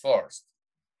myself first.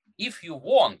 If you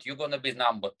want, you're gonna be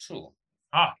number 2.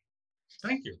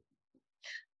 Thank you.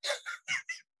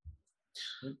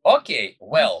 Okay,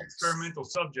 well, experimental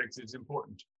subjects is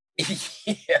important.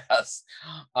 Yes.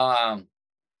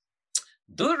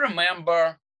 Do you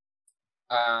remember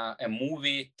a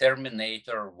movie,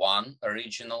 Terminator 1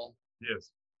 original? Yes.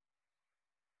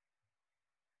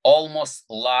 Almost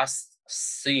last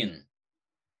scene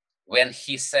when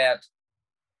he said,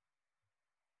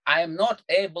 I am not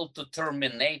able to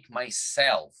terminate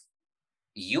myself.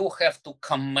 You have to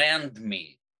command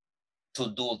me to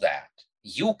do that.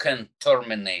 You can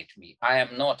terminate me. I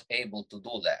am not able to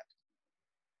do that.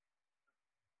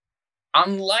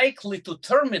 Unlikely to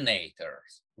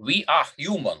terminators, we are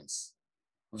humans.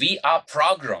 We are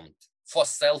programmed for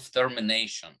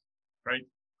self-termination. Right.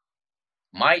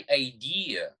 My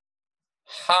idea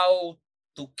how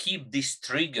to keep this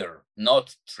trigger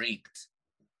not trigged,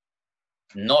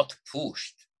 not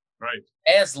pushed, Right.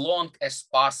 as long as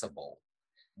possible.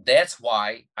 That's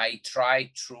why I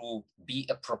try to be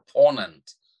a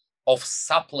proponent of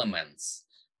supplements,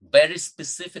 very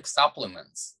specific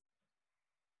supplements.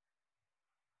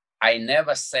 I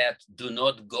never said, do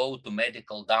not go to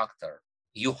medical doctor.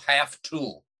 You have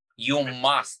to, you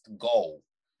must go.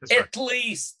 That's At right.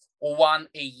 least one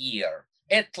a year,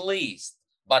 at least,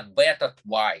 but better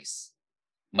twice.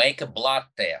 Make a blood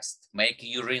test, make a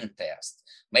urine test,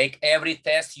 make every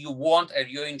test you want and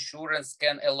your insurance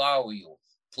can allow you.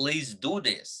 Please do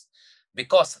this,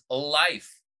 because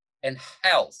life and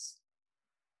health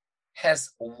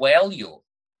has value,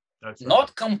 That's right.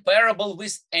 not comparable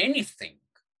with anything.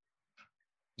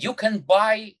 You can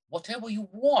buy whatever you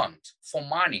want for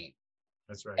money.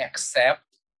 That's right. Except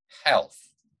health.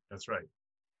 That's right.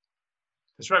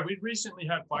 That's right. We recently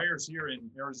had fires here in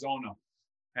Arizona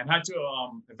and had to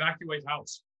evacuate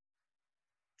house.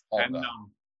 And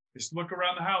just look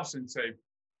around the house and say,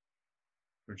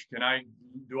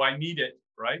 do I need it,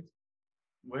 right?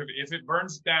 If it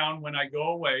burns down when I go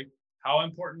away, how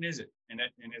important is it? And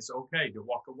it's okay to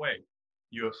walk away.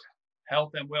 Your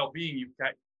health and well-being, you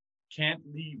can't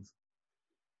leave.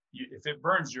 If it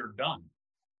burns, you're done.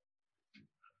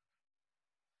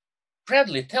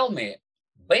 Bradley, tell me,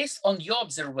 based on your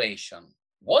observation,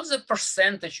 what's the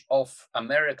percentage of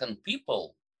American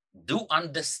people do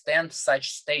understand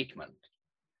such statement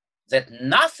that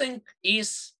nothing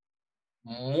is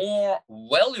more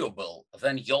valuable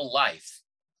than your life,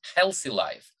 healthy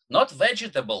life, not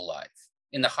vegetable life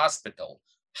in the hospital,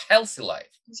 healthy life?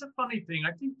 It's a funny thing.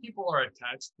 I think people are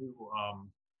attached to,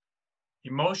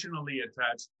 emotionally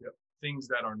attached to things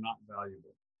that are not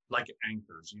valuable, like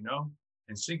anchors,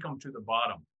 and sink them to the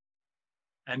bottom.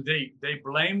 And they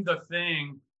blame the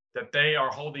thing that they are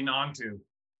holding on to,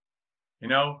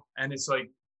 and it's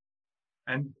like,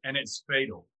 and it's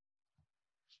fatal.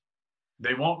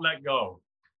 They won't let go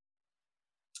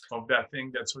of that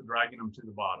thing that's dragging them to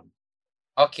the bottom.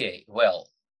 Okay, well,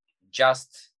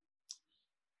 just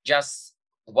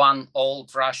one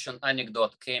old Russian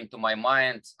anecdote came to my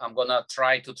mind. I'm gonna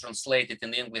try to translate it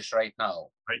in English right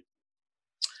now. Right.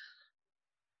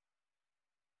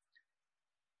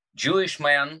 Jewish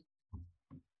man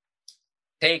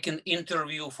take an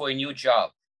interview for a new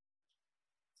job.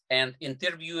 And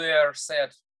interviewer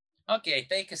said, okay,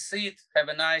 take a seat, have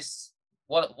a nice,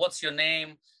 what's your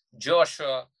name?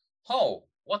 Joshua. Oh,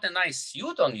 what a nice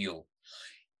suit on you.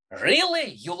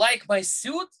 Really? You like my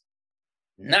suit?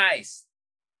 Nice.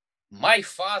 My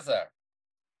father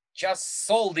just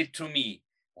sold it to me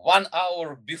 1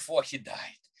 hour before he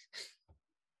died.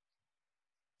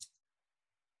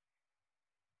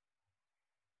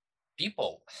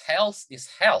 People, health is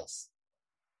health.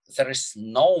 There is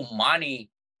no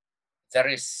money. There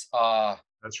is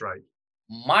that's right.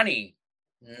 Money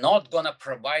not gonna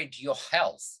provide your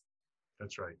health.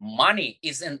 That's right. Money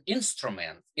is an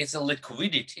instrument. It's a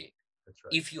liquidity. That's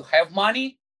right. If you have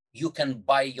money, you can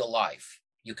buy your life.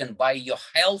 You can buy your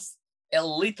health a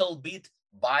little bit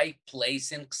by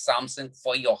placing something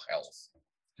for your health.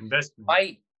 Investment.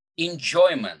 By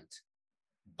enjoyment,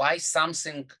 buy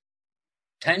something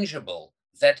tangible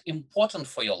that important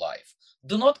for your life.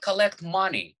 Do not collect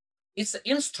money. It's an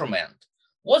instrument.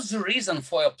 What's the reason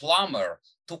for a plumber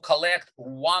to collect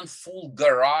one full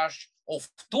garage of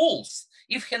tools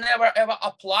if he never ever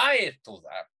apply it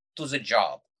to the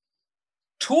job?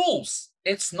 Tools,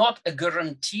 it's not a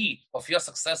guarantee of your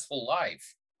successful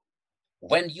life.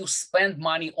 When you spend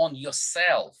money on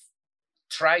yourself,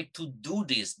 try to do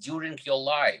this during your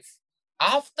life.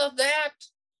 After that,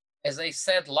 as I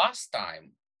said last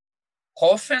time,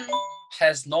 coffin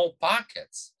has no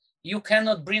pockets. You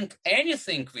cannot bring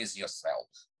anything with yourself.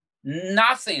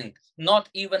 Nothing, not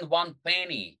even 1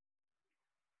 penny.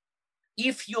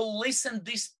 If you listen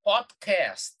this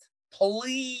podcast,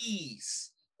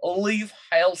 please live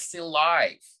healthy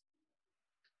life.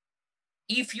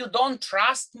 If you don't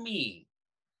trust me,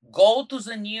 go to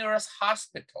the nearest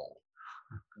hospital.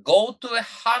 Go to a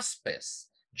hospice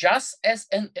just as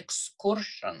an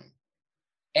excursion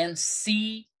and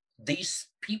see these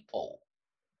people.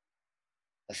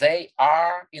 They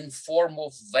are in form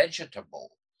of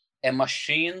vegetable. a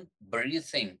machine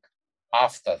breathing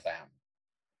after them.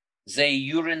 They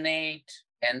urinate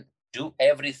and do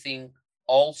everything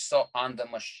also on the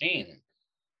machine,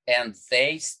 and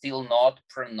they still not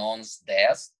pronounce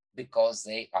death because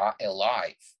they are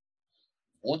alive.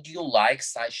 Would you like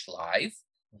such life?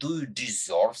 Do you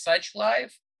deserve such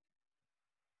life?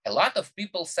 A lot of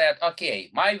people said, okay,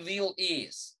 my will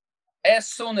is, as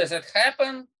soon as it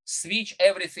happened, switch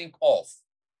everything off.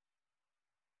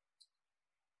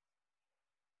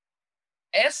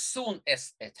 As soon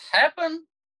as it happened,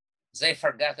 they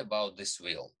forgot about this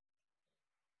will.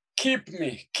 Keep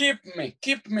me, keep me,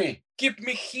 keep me, keep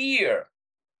me here.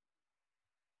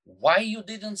 Why you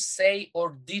didn't say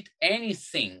or did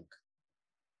anything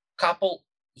couple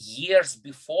years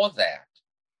before that?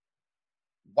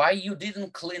 Why you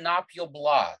didn't clean up your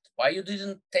blood? Why you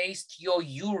didn't taste your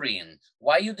urine?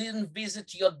 Why you didn't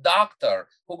visit your doctor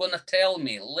who gonna tell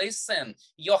me, listen,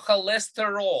 your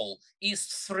cholesterol is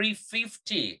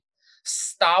 350.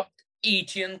 Stop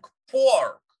eating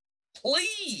pork,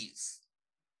 please.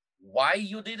 Why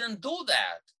you didn't do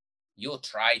that? You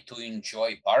try to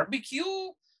enjoy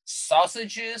barbecue,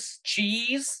 sausages,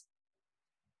 cheese?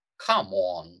 Come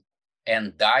on,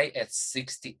 and die at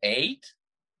 68?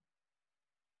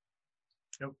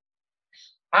 Yep.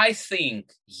 I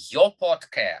think your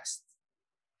podcast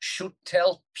should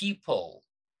tell people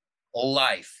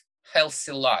life,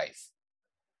 healthy life,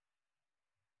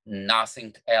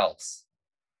 nothing else.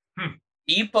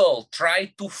 People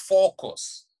try to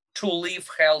focus to live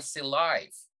healthy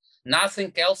life.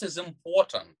 Nothing else is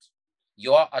important.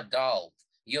 You're adult.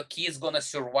 Your kids gonna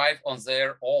survive on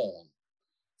their own.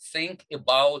 Think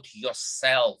about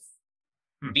yourself.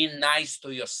 Be nice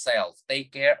to yourself.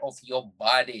 Take care of your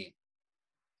body.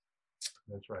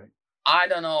 That's right. I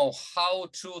don't know how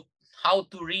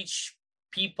to reach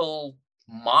people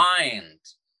mind.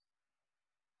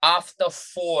 After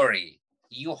 40,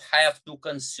 you have to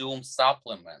consume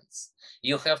supplements.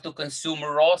 You have to consume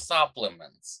raw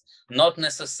supplements, not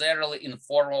necessarily in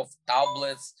form of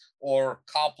tablets or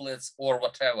couplets or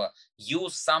whatever.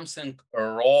 Use something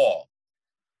raw.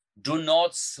 Do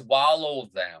not swallow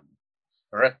them.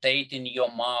 Rotate in your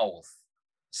mouth.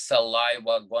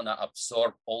 Saliva gonna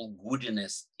absorb all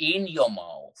goodness in your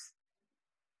mouth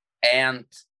and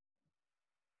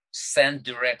send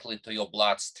directly to your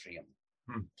bloodstream.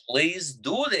 Please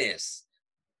do this.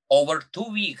 Over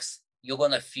 2 weeks, you're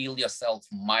gonna feel yourself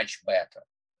much better.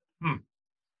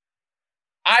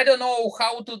 I don't know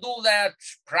how to do that.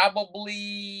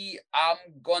 Probably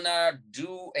I'm gonna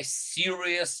do a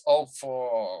series of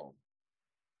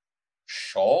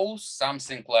shows,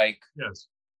 something like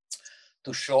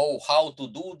to show how to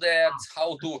do that,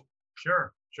 how to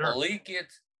leak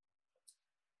it.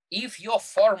 If your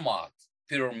format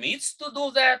permits to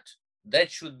do that, that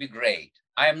should be great.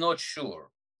 I'm not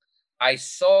sure. I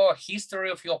saw history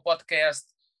of your podcast.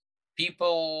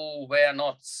 People were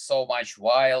not so much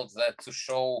wild that to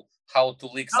show how to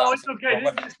leak something. Oh, it's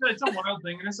okay. It's a wild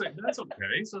thing, and it's like that's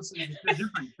okay. So it's a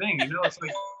different thing, you know. It's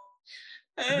like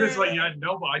it's like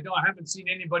I haven't seen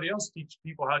anybody else teach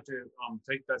people how to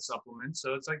take that supplement.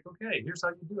 So it's like, okay, here's how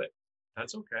you do it.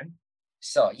 That's okay.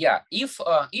 So yeah, if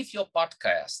your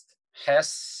podcast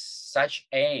has such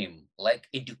aim like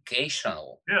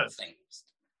educational things,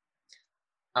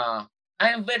 I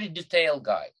am very detailed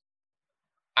guy.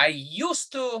 I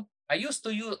used to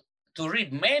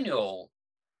read manual.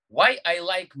 Why I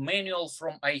like manual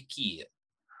from IKEA?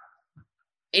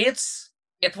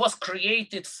 It was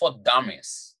created for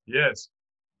dummies. Yes.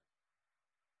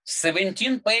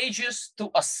 17 pages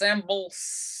to assemble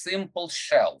simple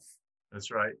shelf. That's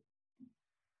right.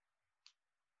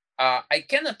 I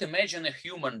cannot imagine a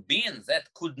human being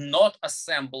that could not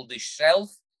assemble the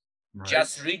shelf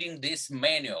just reading this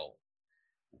manual.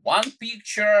 One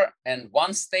picture and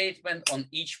one statement on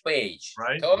each page.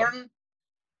 Turn,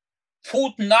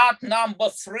 put nut number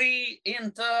 3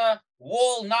 into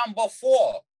wall number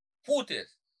 4. Put it.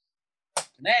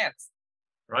 Next.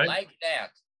 Like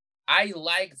that. I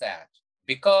like that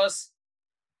because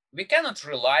we cannot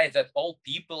rely that all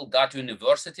people got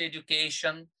university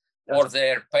education or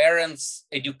their parents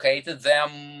educated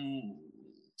them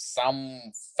some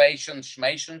fashion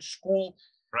schmation school.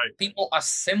 People are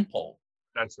simple.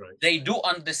 That's right. They do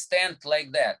understand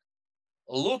like that.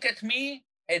 Look at me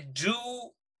and do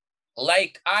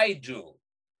like I do.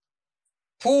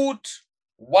 Put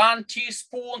 1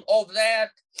 teaspoon of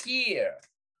that here.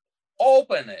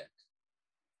 Open it.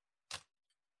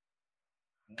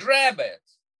 Grab it.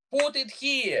 Put it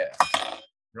here.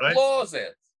 Close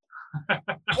it.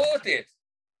 Put it.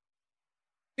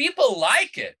 People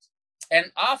like it.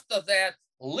 And after that,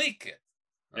 lick it.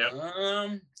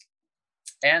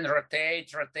 and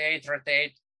rotate, rotate,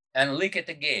 rotate, and lick it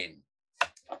again.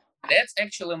 That's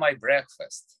actually my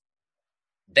breakfast.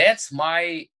 That's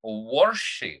my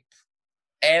worship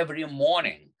every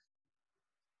morning.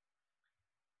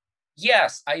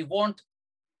 Yes, I want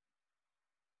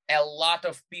a lot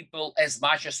of people as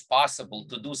much as possible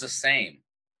to do the same,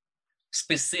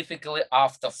 specifically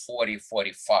after 40,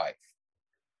 45.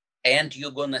 And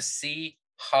you're gonna see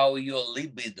how your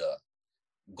libido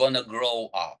gonna grow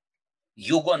up.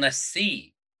 You're gonna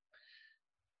see.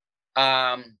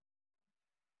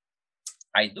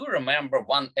 I do remember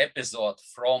one episode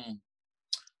from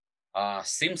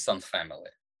Simpson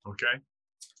family. Okay.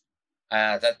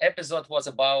 That episode was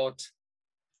about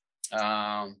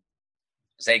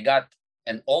they got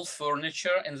an old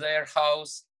furniture in their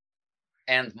house,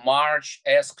 and Marge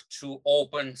asked to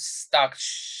open stuck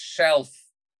shelf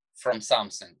from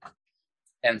something.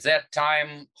 And that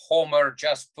time, Homer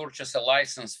just purchased a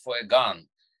license for a gun.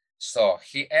 So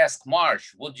he asked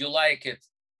Marge, would you like it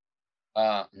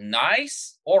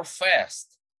nice or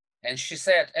fast? And she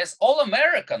said, as all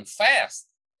American, fast.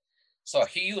 So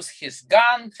he used his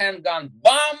gun, handgun,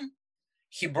 bam,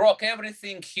 he broke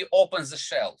everything, he opens the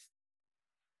shelf.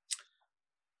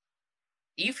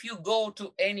 If you go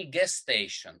to any gas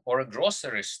station or a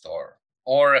grocery store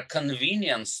or a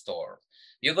convenience store,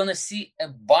 you're gonna see a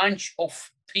bunch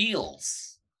of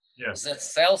pills that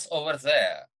sells over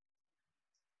there.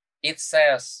 It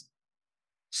says,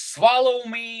 swallow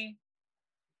me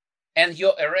and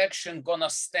your erection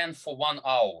gonna stand for 1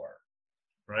 hour.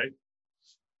 Right.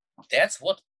 That's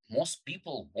what most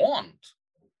people want.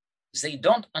 They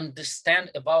don't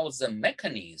understand about the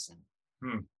mechanism,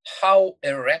 how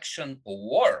erection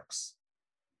works.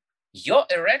 Your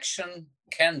erection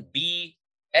can be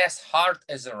as hard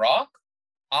as a rock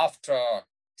after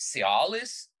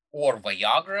Cialis or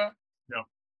Viagra. Yeah.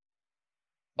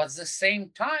 But at the same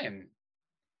time,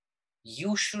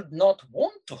 you should not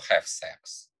want to have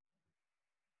sex.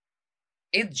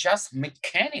 It's just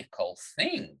mechanical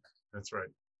thing. That's right.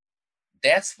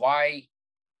 That's why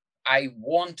I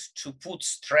want to put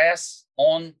stress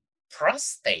on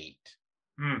prostate.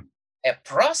 A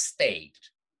prostate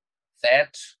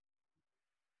that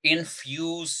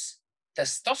infuse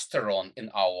testosterone in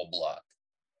our blood.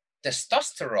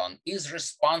 Testosterone is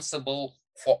responsible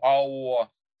for our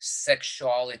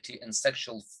sexuality and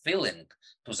sexual feeling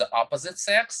to the opposite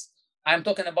sex. I'm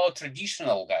talking about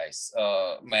traditional guys,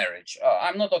 marriage.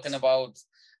 I'm not talking about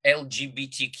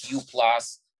LGBTQ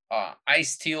plus. I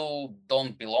still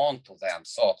don't belong to them.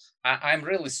 So I'm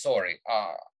really sorry.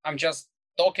 I'm just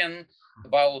talking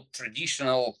about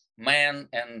traditional man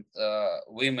and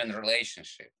women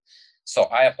relationship. So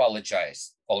I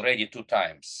apologize already 2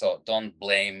 times. So don't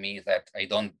blame me that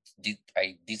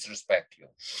I disrespect you.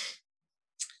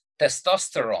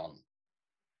 Testosterone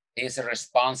is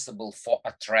responsible for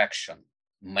attraction,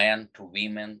 men to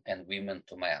women and women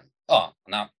to men. Oh,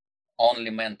 no, only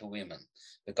men to women,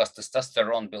 because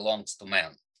testosterone belongs to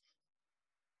men.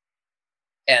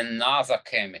 Another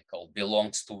chemical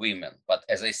belongs to women, but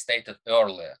as I stated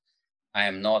earlier, I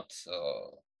am not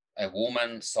a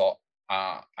woman, so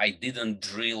I didn't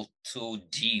drill too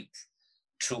deep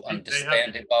to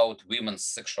understand about women's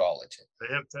sexuality.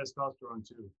 They have testosterone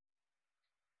too.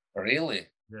 Really?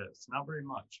 Yes, not very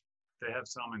much. They have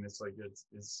some, and it's like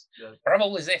it's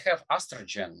probably they have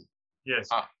estrogen. Yes.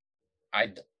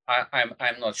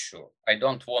 I'm not sure. I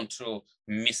don't want to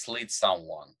mislead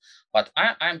someone, but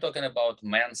I'm talking about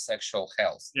men's sexual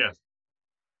health. Yes.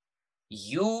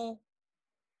 You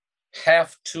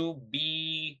have to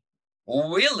be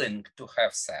willing to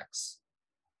have sex,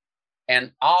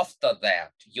 and after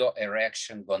that, your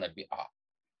erection gonna be up.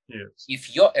 Yes.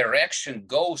 If your erection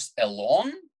goes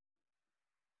alone,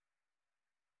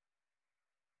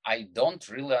 I don't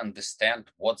really understand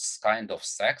what kind of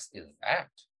sex is that.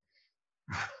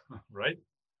 Right?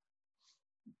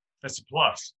 That's a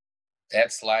plus.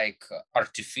 That's like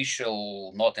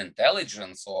artificial, not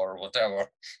intelligence or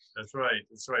whatever. That's right.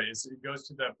 That's right. It goes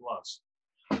to that plus.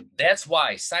 That's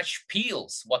why such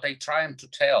pills, what I trying to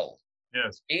tell,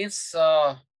 yes, it's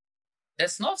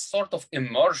that's not sort of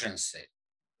emergency.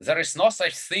 There is no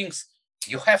such things.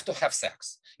 You have to have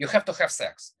sex. You have to have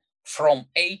sex from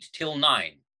 8 till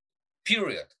 9.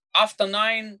 Period. After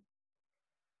 9,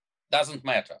 doesn't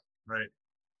matter. Right.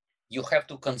 You have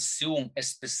to consume a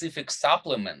specific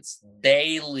supplements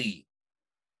daily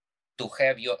to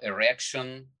have your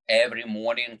erection every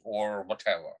morning or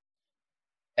whatever.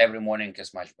 Every morning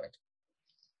is much better.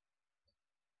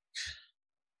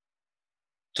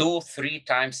 2-3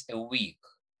 times a week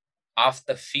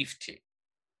after 50.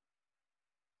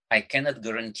 I cannot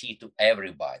guarantee to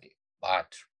everybody,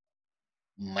 but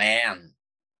man,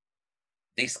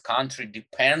 this country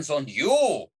depends on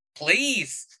you.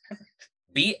 Please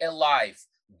be alive,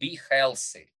 be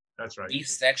healthy, That's right. be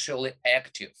sexually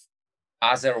active.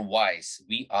 Otherwise,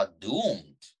 we are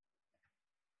doomed.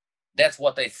 That's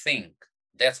what I think.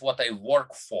 That's what I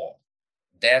work for.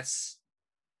 That's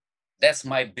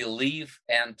my belief,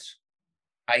 and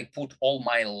I put all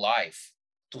my life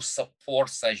to support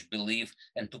such belief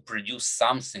and to produce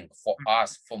something for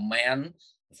us, for men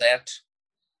that's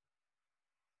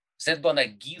gonna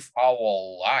give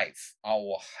our life,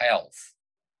 our health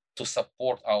to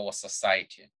support our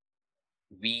society.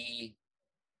 We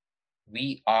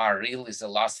are really the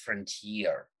last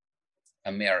frontier,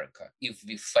 America. If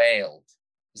we failed,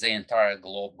 the entire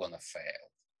globe gonna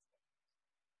fail.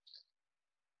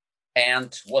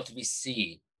 And what we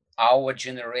see, our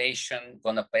generation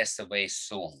gonna pass away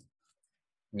soon.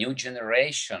 New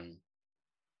generation.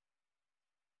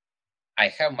 I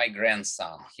have my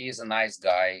grandson. He is a nice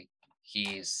guy.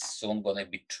 He is soon gonna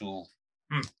be 2.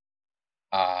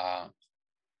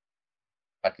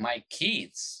 But my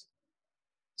kids,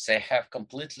 they have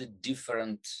completely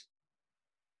different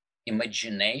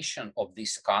imagination of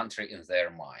this country in their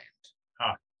mind.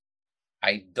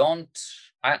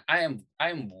 I'm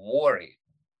worried.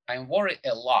 I'm worried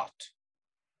a lot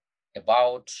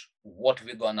about what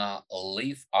we're gonna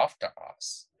leave after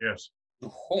us. Yes. To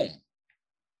whom?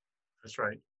 That's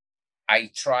right. I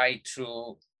try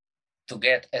to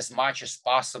get as much as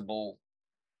possible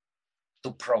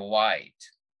to provide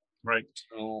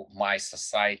to my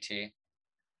society,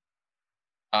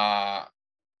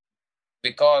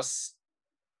 because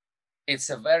it's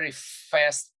a very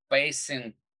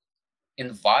fast-pacing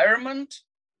environment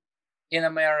in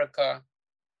America.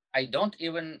 I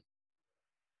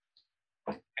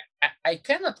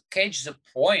cannot catch the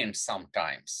point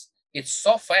sometimes. It's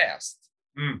so fast.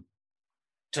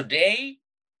 Today,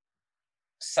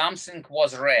 something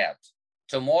was red.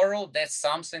 Tomorrow, that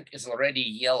something is already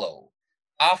yellow.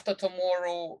 After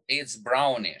tomorrow, it's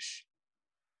brownish.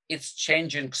 It's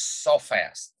changing so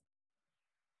fast.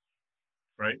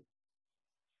 Right.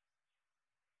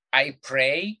 I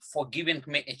pray for giving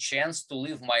me a chance to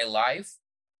live my life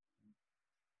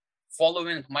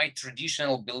following my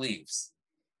traditional beliefs.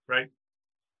 Right.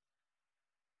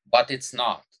 But it's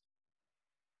not.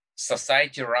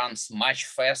 Society runs much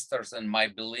faster than my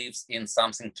beliefs in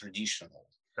something traditional.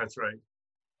 That's right.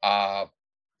 I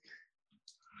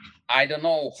don't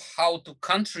know how to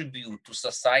contribute to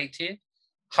society,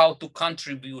 how to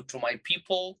contribute to my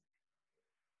people.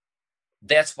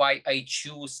 That's why I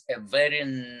choose a very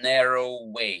narrow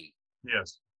way.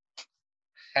 Yes.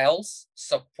 Health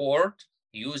support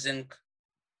using.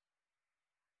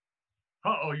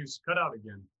 You cut out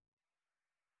again.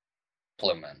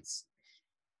 Implements.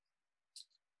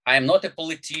 I am not a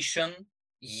politician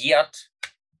yet.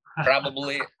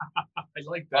 Probably. I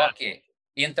like that. Okay.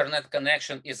 Internet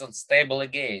connection is unstable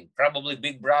again. Probably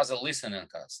Big Brother listening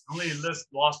us. Only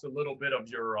lost a little bit of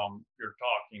your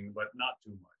talking, but not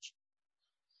too much.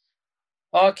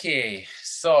 Okay,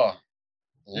 so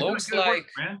looks like work,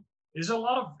 man. It's a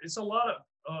lot of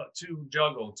to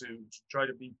juggle to try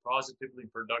to be positively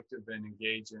productive and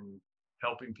engage in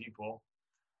helping people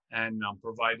and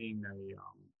providing a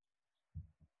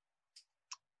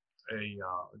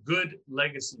good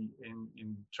legacy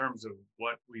in terms of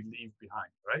what we leave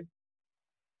behind, right?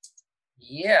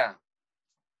 Yeah.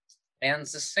 And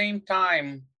at the same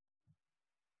time,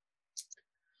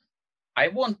 I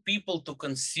want people to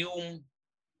consume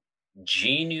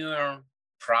genuine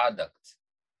product,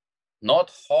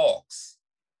 not hoax.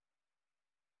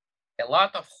 A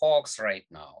lot of hoax right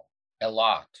now, a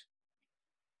lot.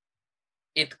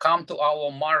 It come to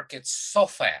our market so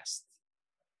fast.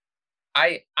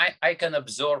 I can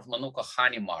observe Manuka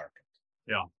honey market.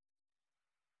 Yeah.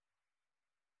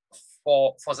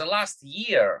 For the last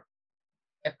year,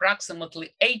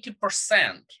 approximately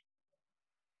 80%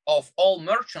 of all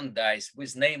merchandise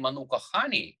with name Manuka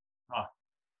honey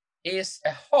is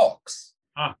a hoax.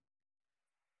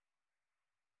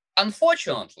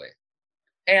 Unfortunately.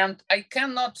 And I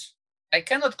cannot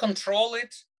control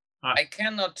it. I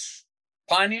cannot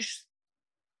punish.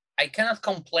 I cannot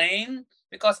complain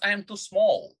because I am too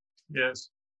small. Yes.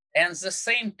 And at the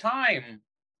same time,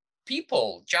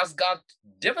 people just got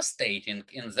devastating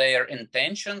in their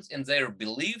intentions, in their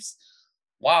beliefs.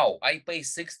 Wow, I pay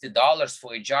 $60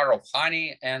 for a jar of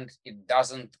honey and it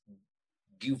doesn't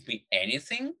give me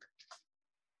anything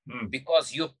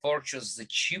because you purchased the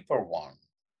cheaper one.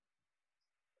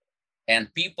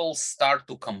 And people start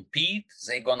to compete.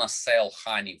 They're gonna sell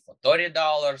honey for $30,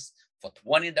 for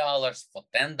 $20, for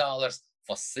 $10,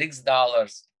 for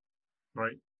 $6.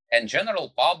 Right. and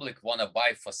general public want to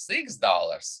buy for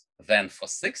 $6 than for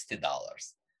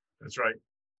 $60. That's right.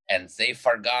 And they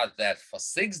forgot that for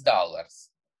 $6,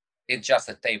 it's just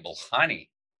a table honey.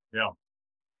 Yeah.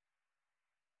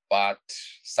 But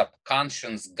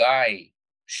subconscious guy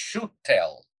should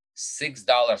tell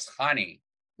 $6 honey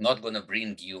not gonna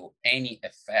bring you any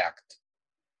effect.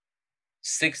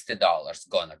 $60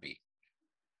 gonna be,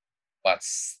 but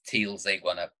still they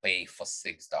gonna pay for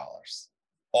 $6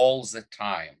 all the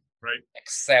time. Right.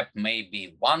 Except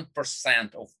maybe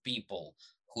 1% of people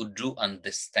who do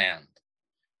understand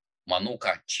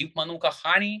Manuka, cheap Manuka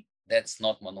honey, that's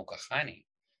not Manuka honey.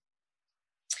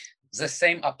 The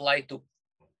same apply to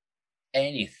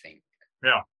anything.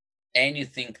 Yeah.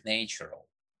 Anything natural.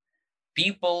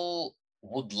 People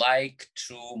would like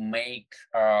to make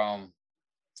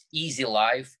easy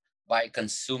life by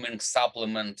consuming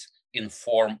supplement in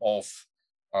form of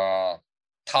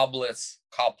tablets,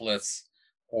 couplets,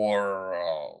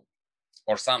 or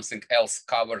something else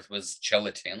covered with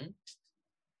gelatin.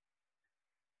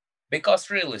 Because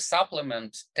really,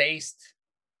 supplement taste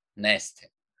nasty.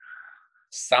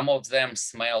 Some of them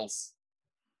smells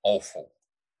awful.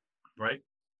 Right.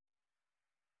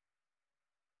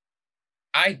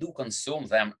 I do consume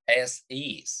them as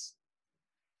is.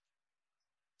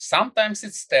 Sometimes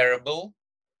it's terrible,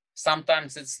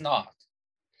 sometimes it's not.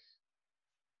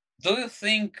 Do you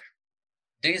think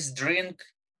this drink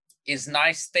is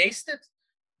nice tasted?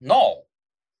 No.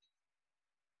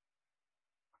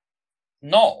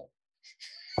 No.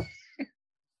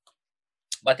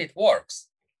 But it works.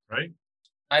 Right.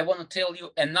 I want to tell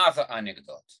you another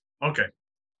anecdote. Okay.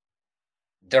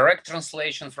 Direct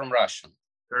translation from Russian.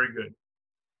 Very good.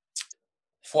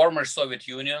 Former Soviet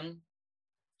Union,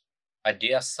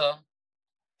 Odessa,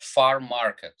 farm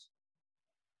market,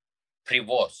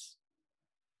 Privoz.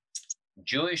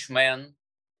 Jewish man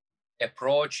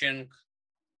approaching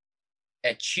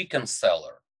a chicken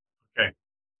seller. Okay.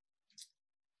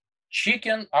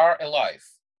 Chicken are alive.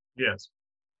 Yes.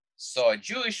 So a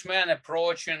Jewish man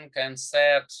approaching and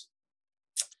said,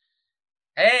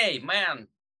 "Hey man,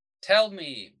 tell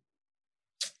me,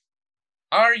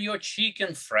 are your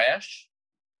chicken fresh?"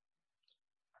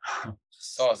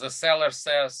 So the seller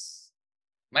says,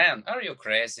 "Man, are you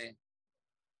crazy?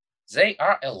 They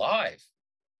are alive."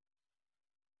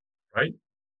 Right.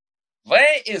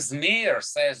 "Where is Mir?"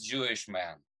 says Jewish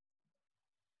man.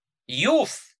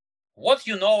 "Youth, what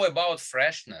you know about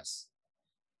freshness?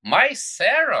 My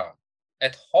Sarah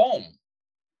at home,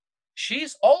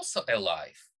 she's also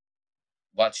alive,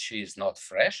 but she's not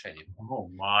fresh anymore." Oh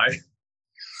my.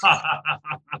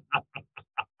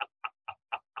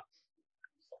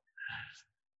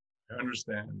 I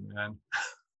understand, man.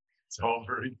 It's all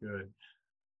very good.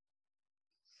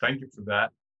 Thank you for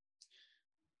that.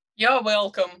 You're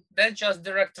welcome. That's just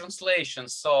direct translation.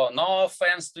 So no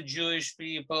offense to Jewish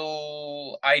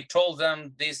people. I told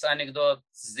them this anecdote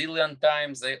zillion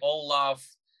times. They all laugh.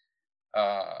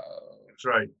 That's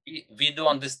right. We do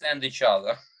understand each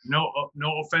other. No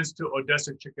offense to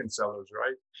Odessa chicken sellers,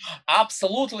 right?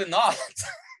 Absolutely not.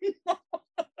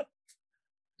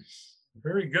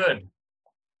 Very good.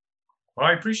 Well,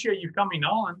 I appreciate you coming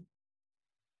on.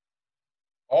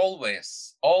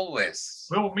 Always, always.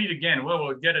 We'll meet again.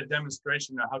 We'll get a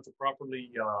demonstration of how to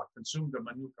properly consume the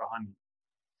Manuka honey.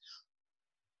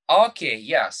 Okay,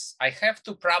 yes. I have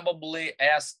to probably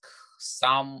ask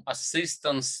some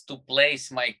assistance to place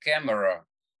my camera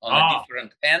on a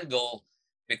different angle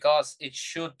because it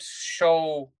should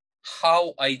show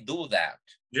how I do that.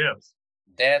 Yes.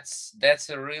 That's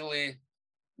a really,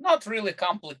 not really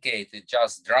complicated,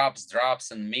 just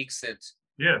drops and mix it.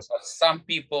 Yes. But some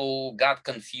people got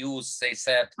confused. They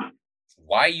said,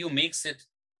 "Why you mix it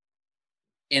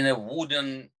in a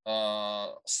wooden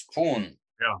spoon?"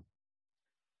 Yeah.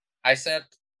 I said,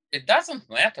 "It doesn't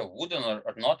matter wooden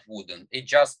or not wooden.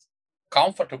 It's just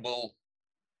comfortable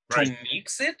to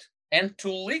mix it and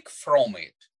to lick from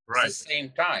it at the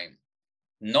same time,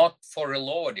 not for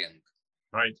reloading."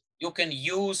 Right. You can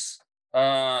use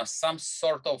some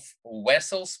sort of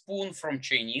vessel spoon from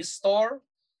Chinese store.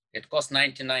 It costs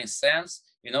 99 cents.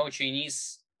 You know,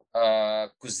 Chinese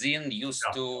cuisine used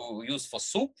to use for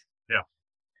soup. Yeah.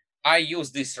 I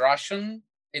use this Russian.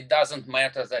 It doesn't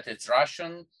matter that it's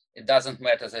Russian. It doesn't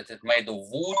matter that it's made of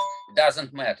wood. It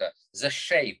doesn't matter. The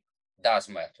shape does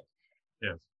matter.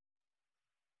 Yes.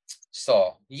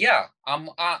 So yeah, I'm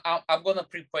gonna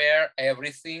prepare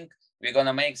everything. We're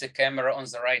gonna make the camera on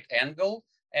the right angle,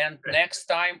 and next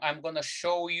time I'm gonna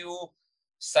show you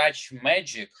such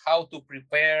magic how to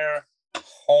prepare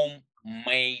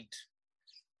homemade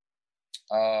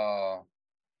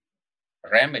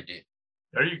remedy.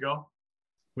 There you go.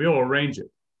 We'll arrange it.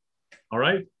 All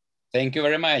right? Thank you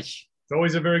very much. It's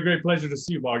always a very great pleasure to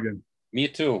see you, Bogdan. Me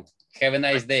too. Have a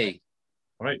nice day.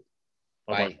 All right.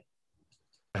 Bye. Bye-bye.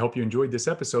 I hope you enjoyed this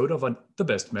episode of The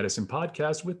Best Medicine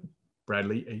Podcast with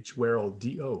Bradley H. Werrell,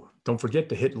 DO. Don't forget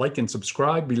to hit like and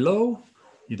subscribe below,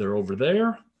 either over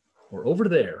there or over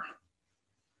there.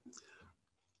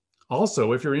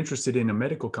 Also, if you're interested in a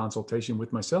medical consultation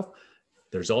with myself,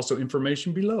 there's also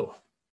information below.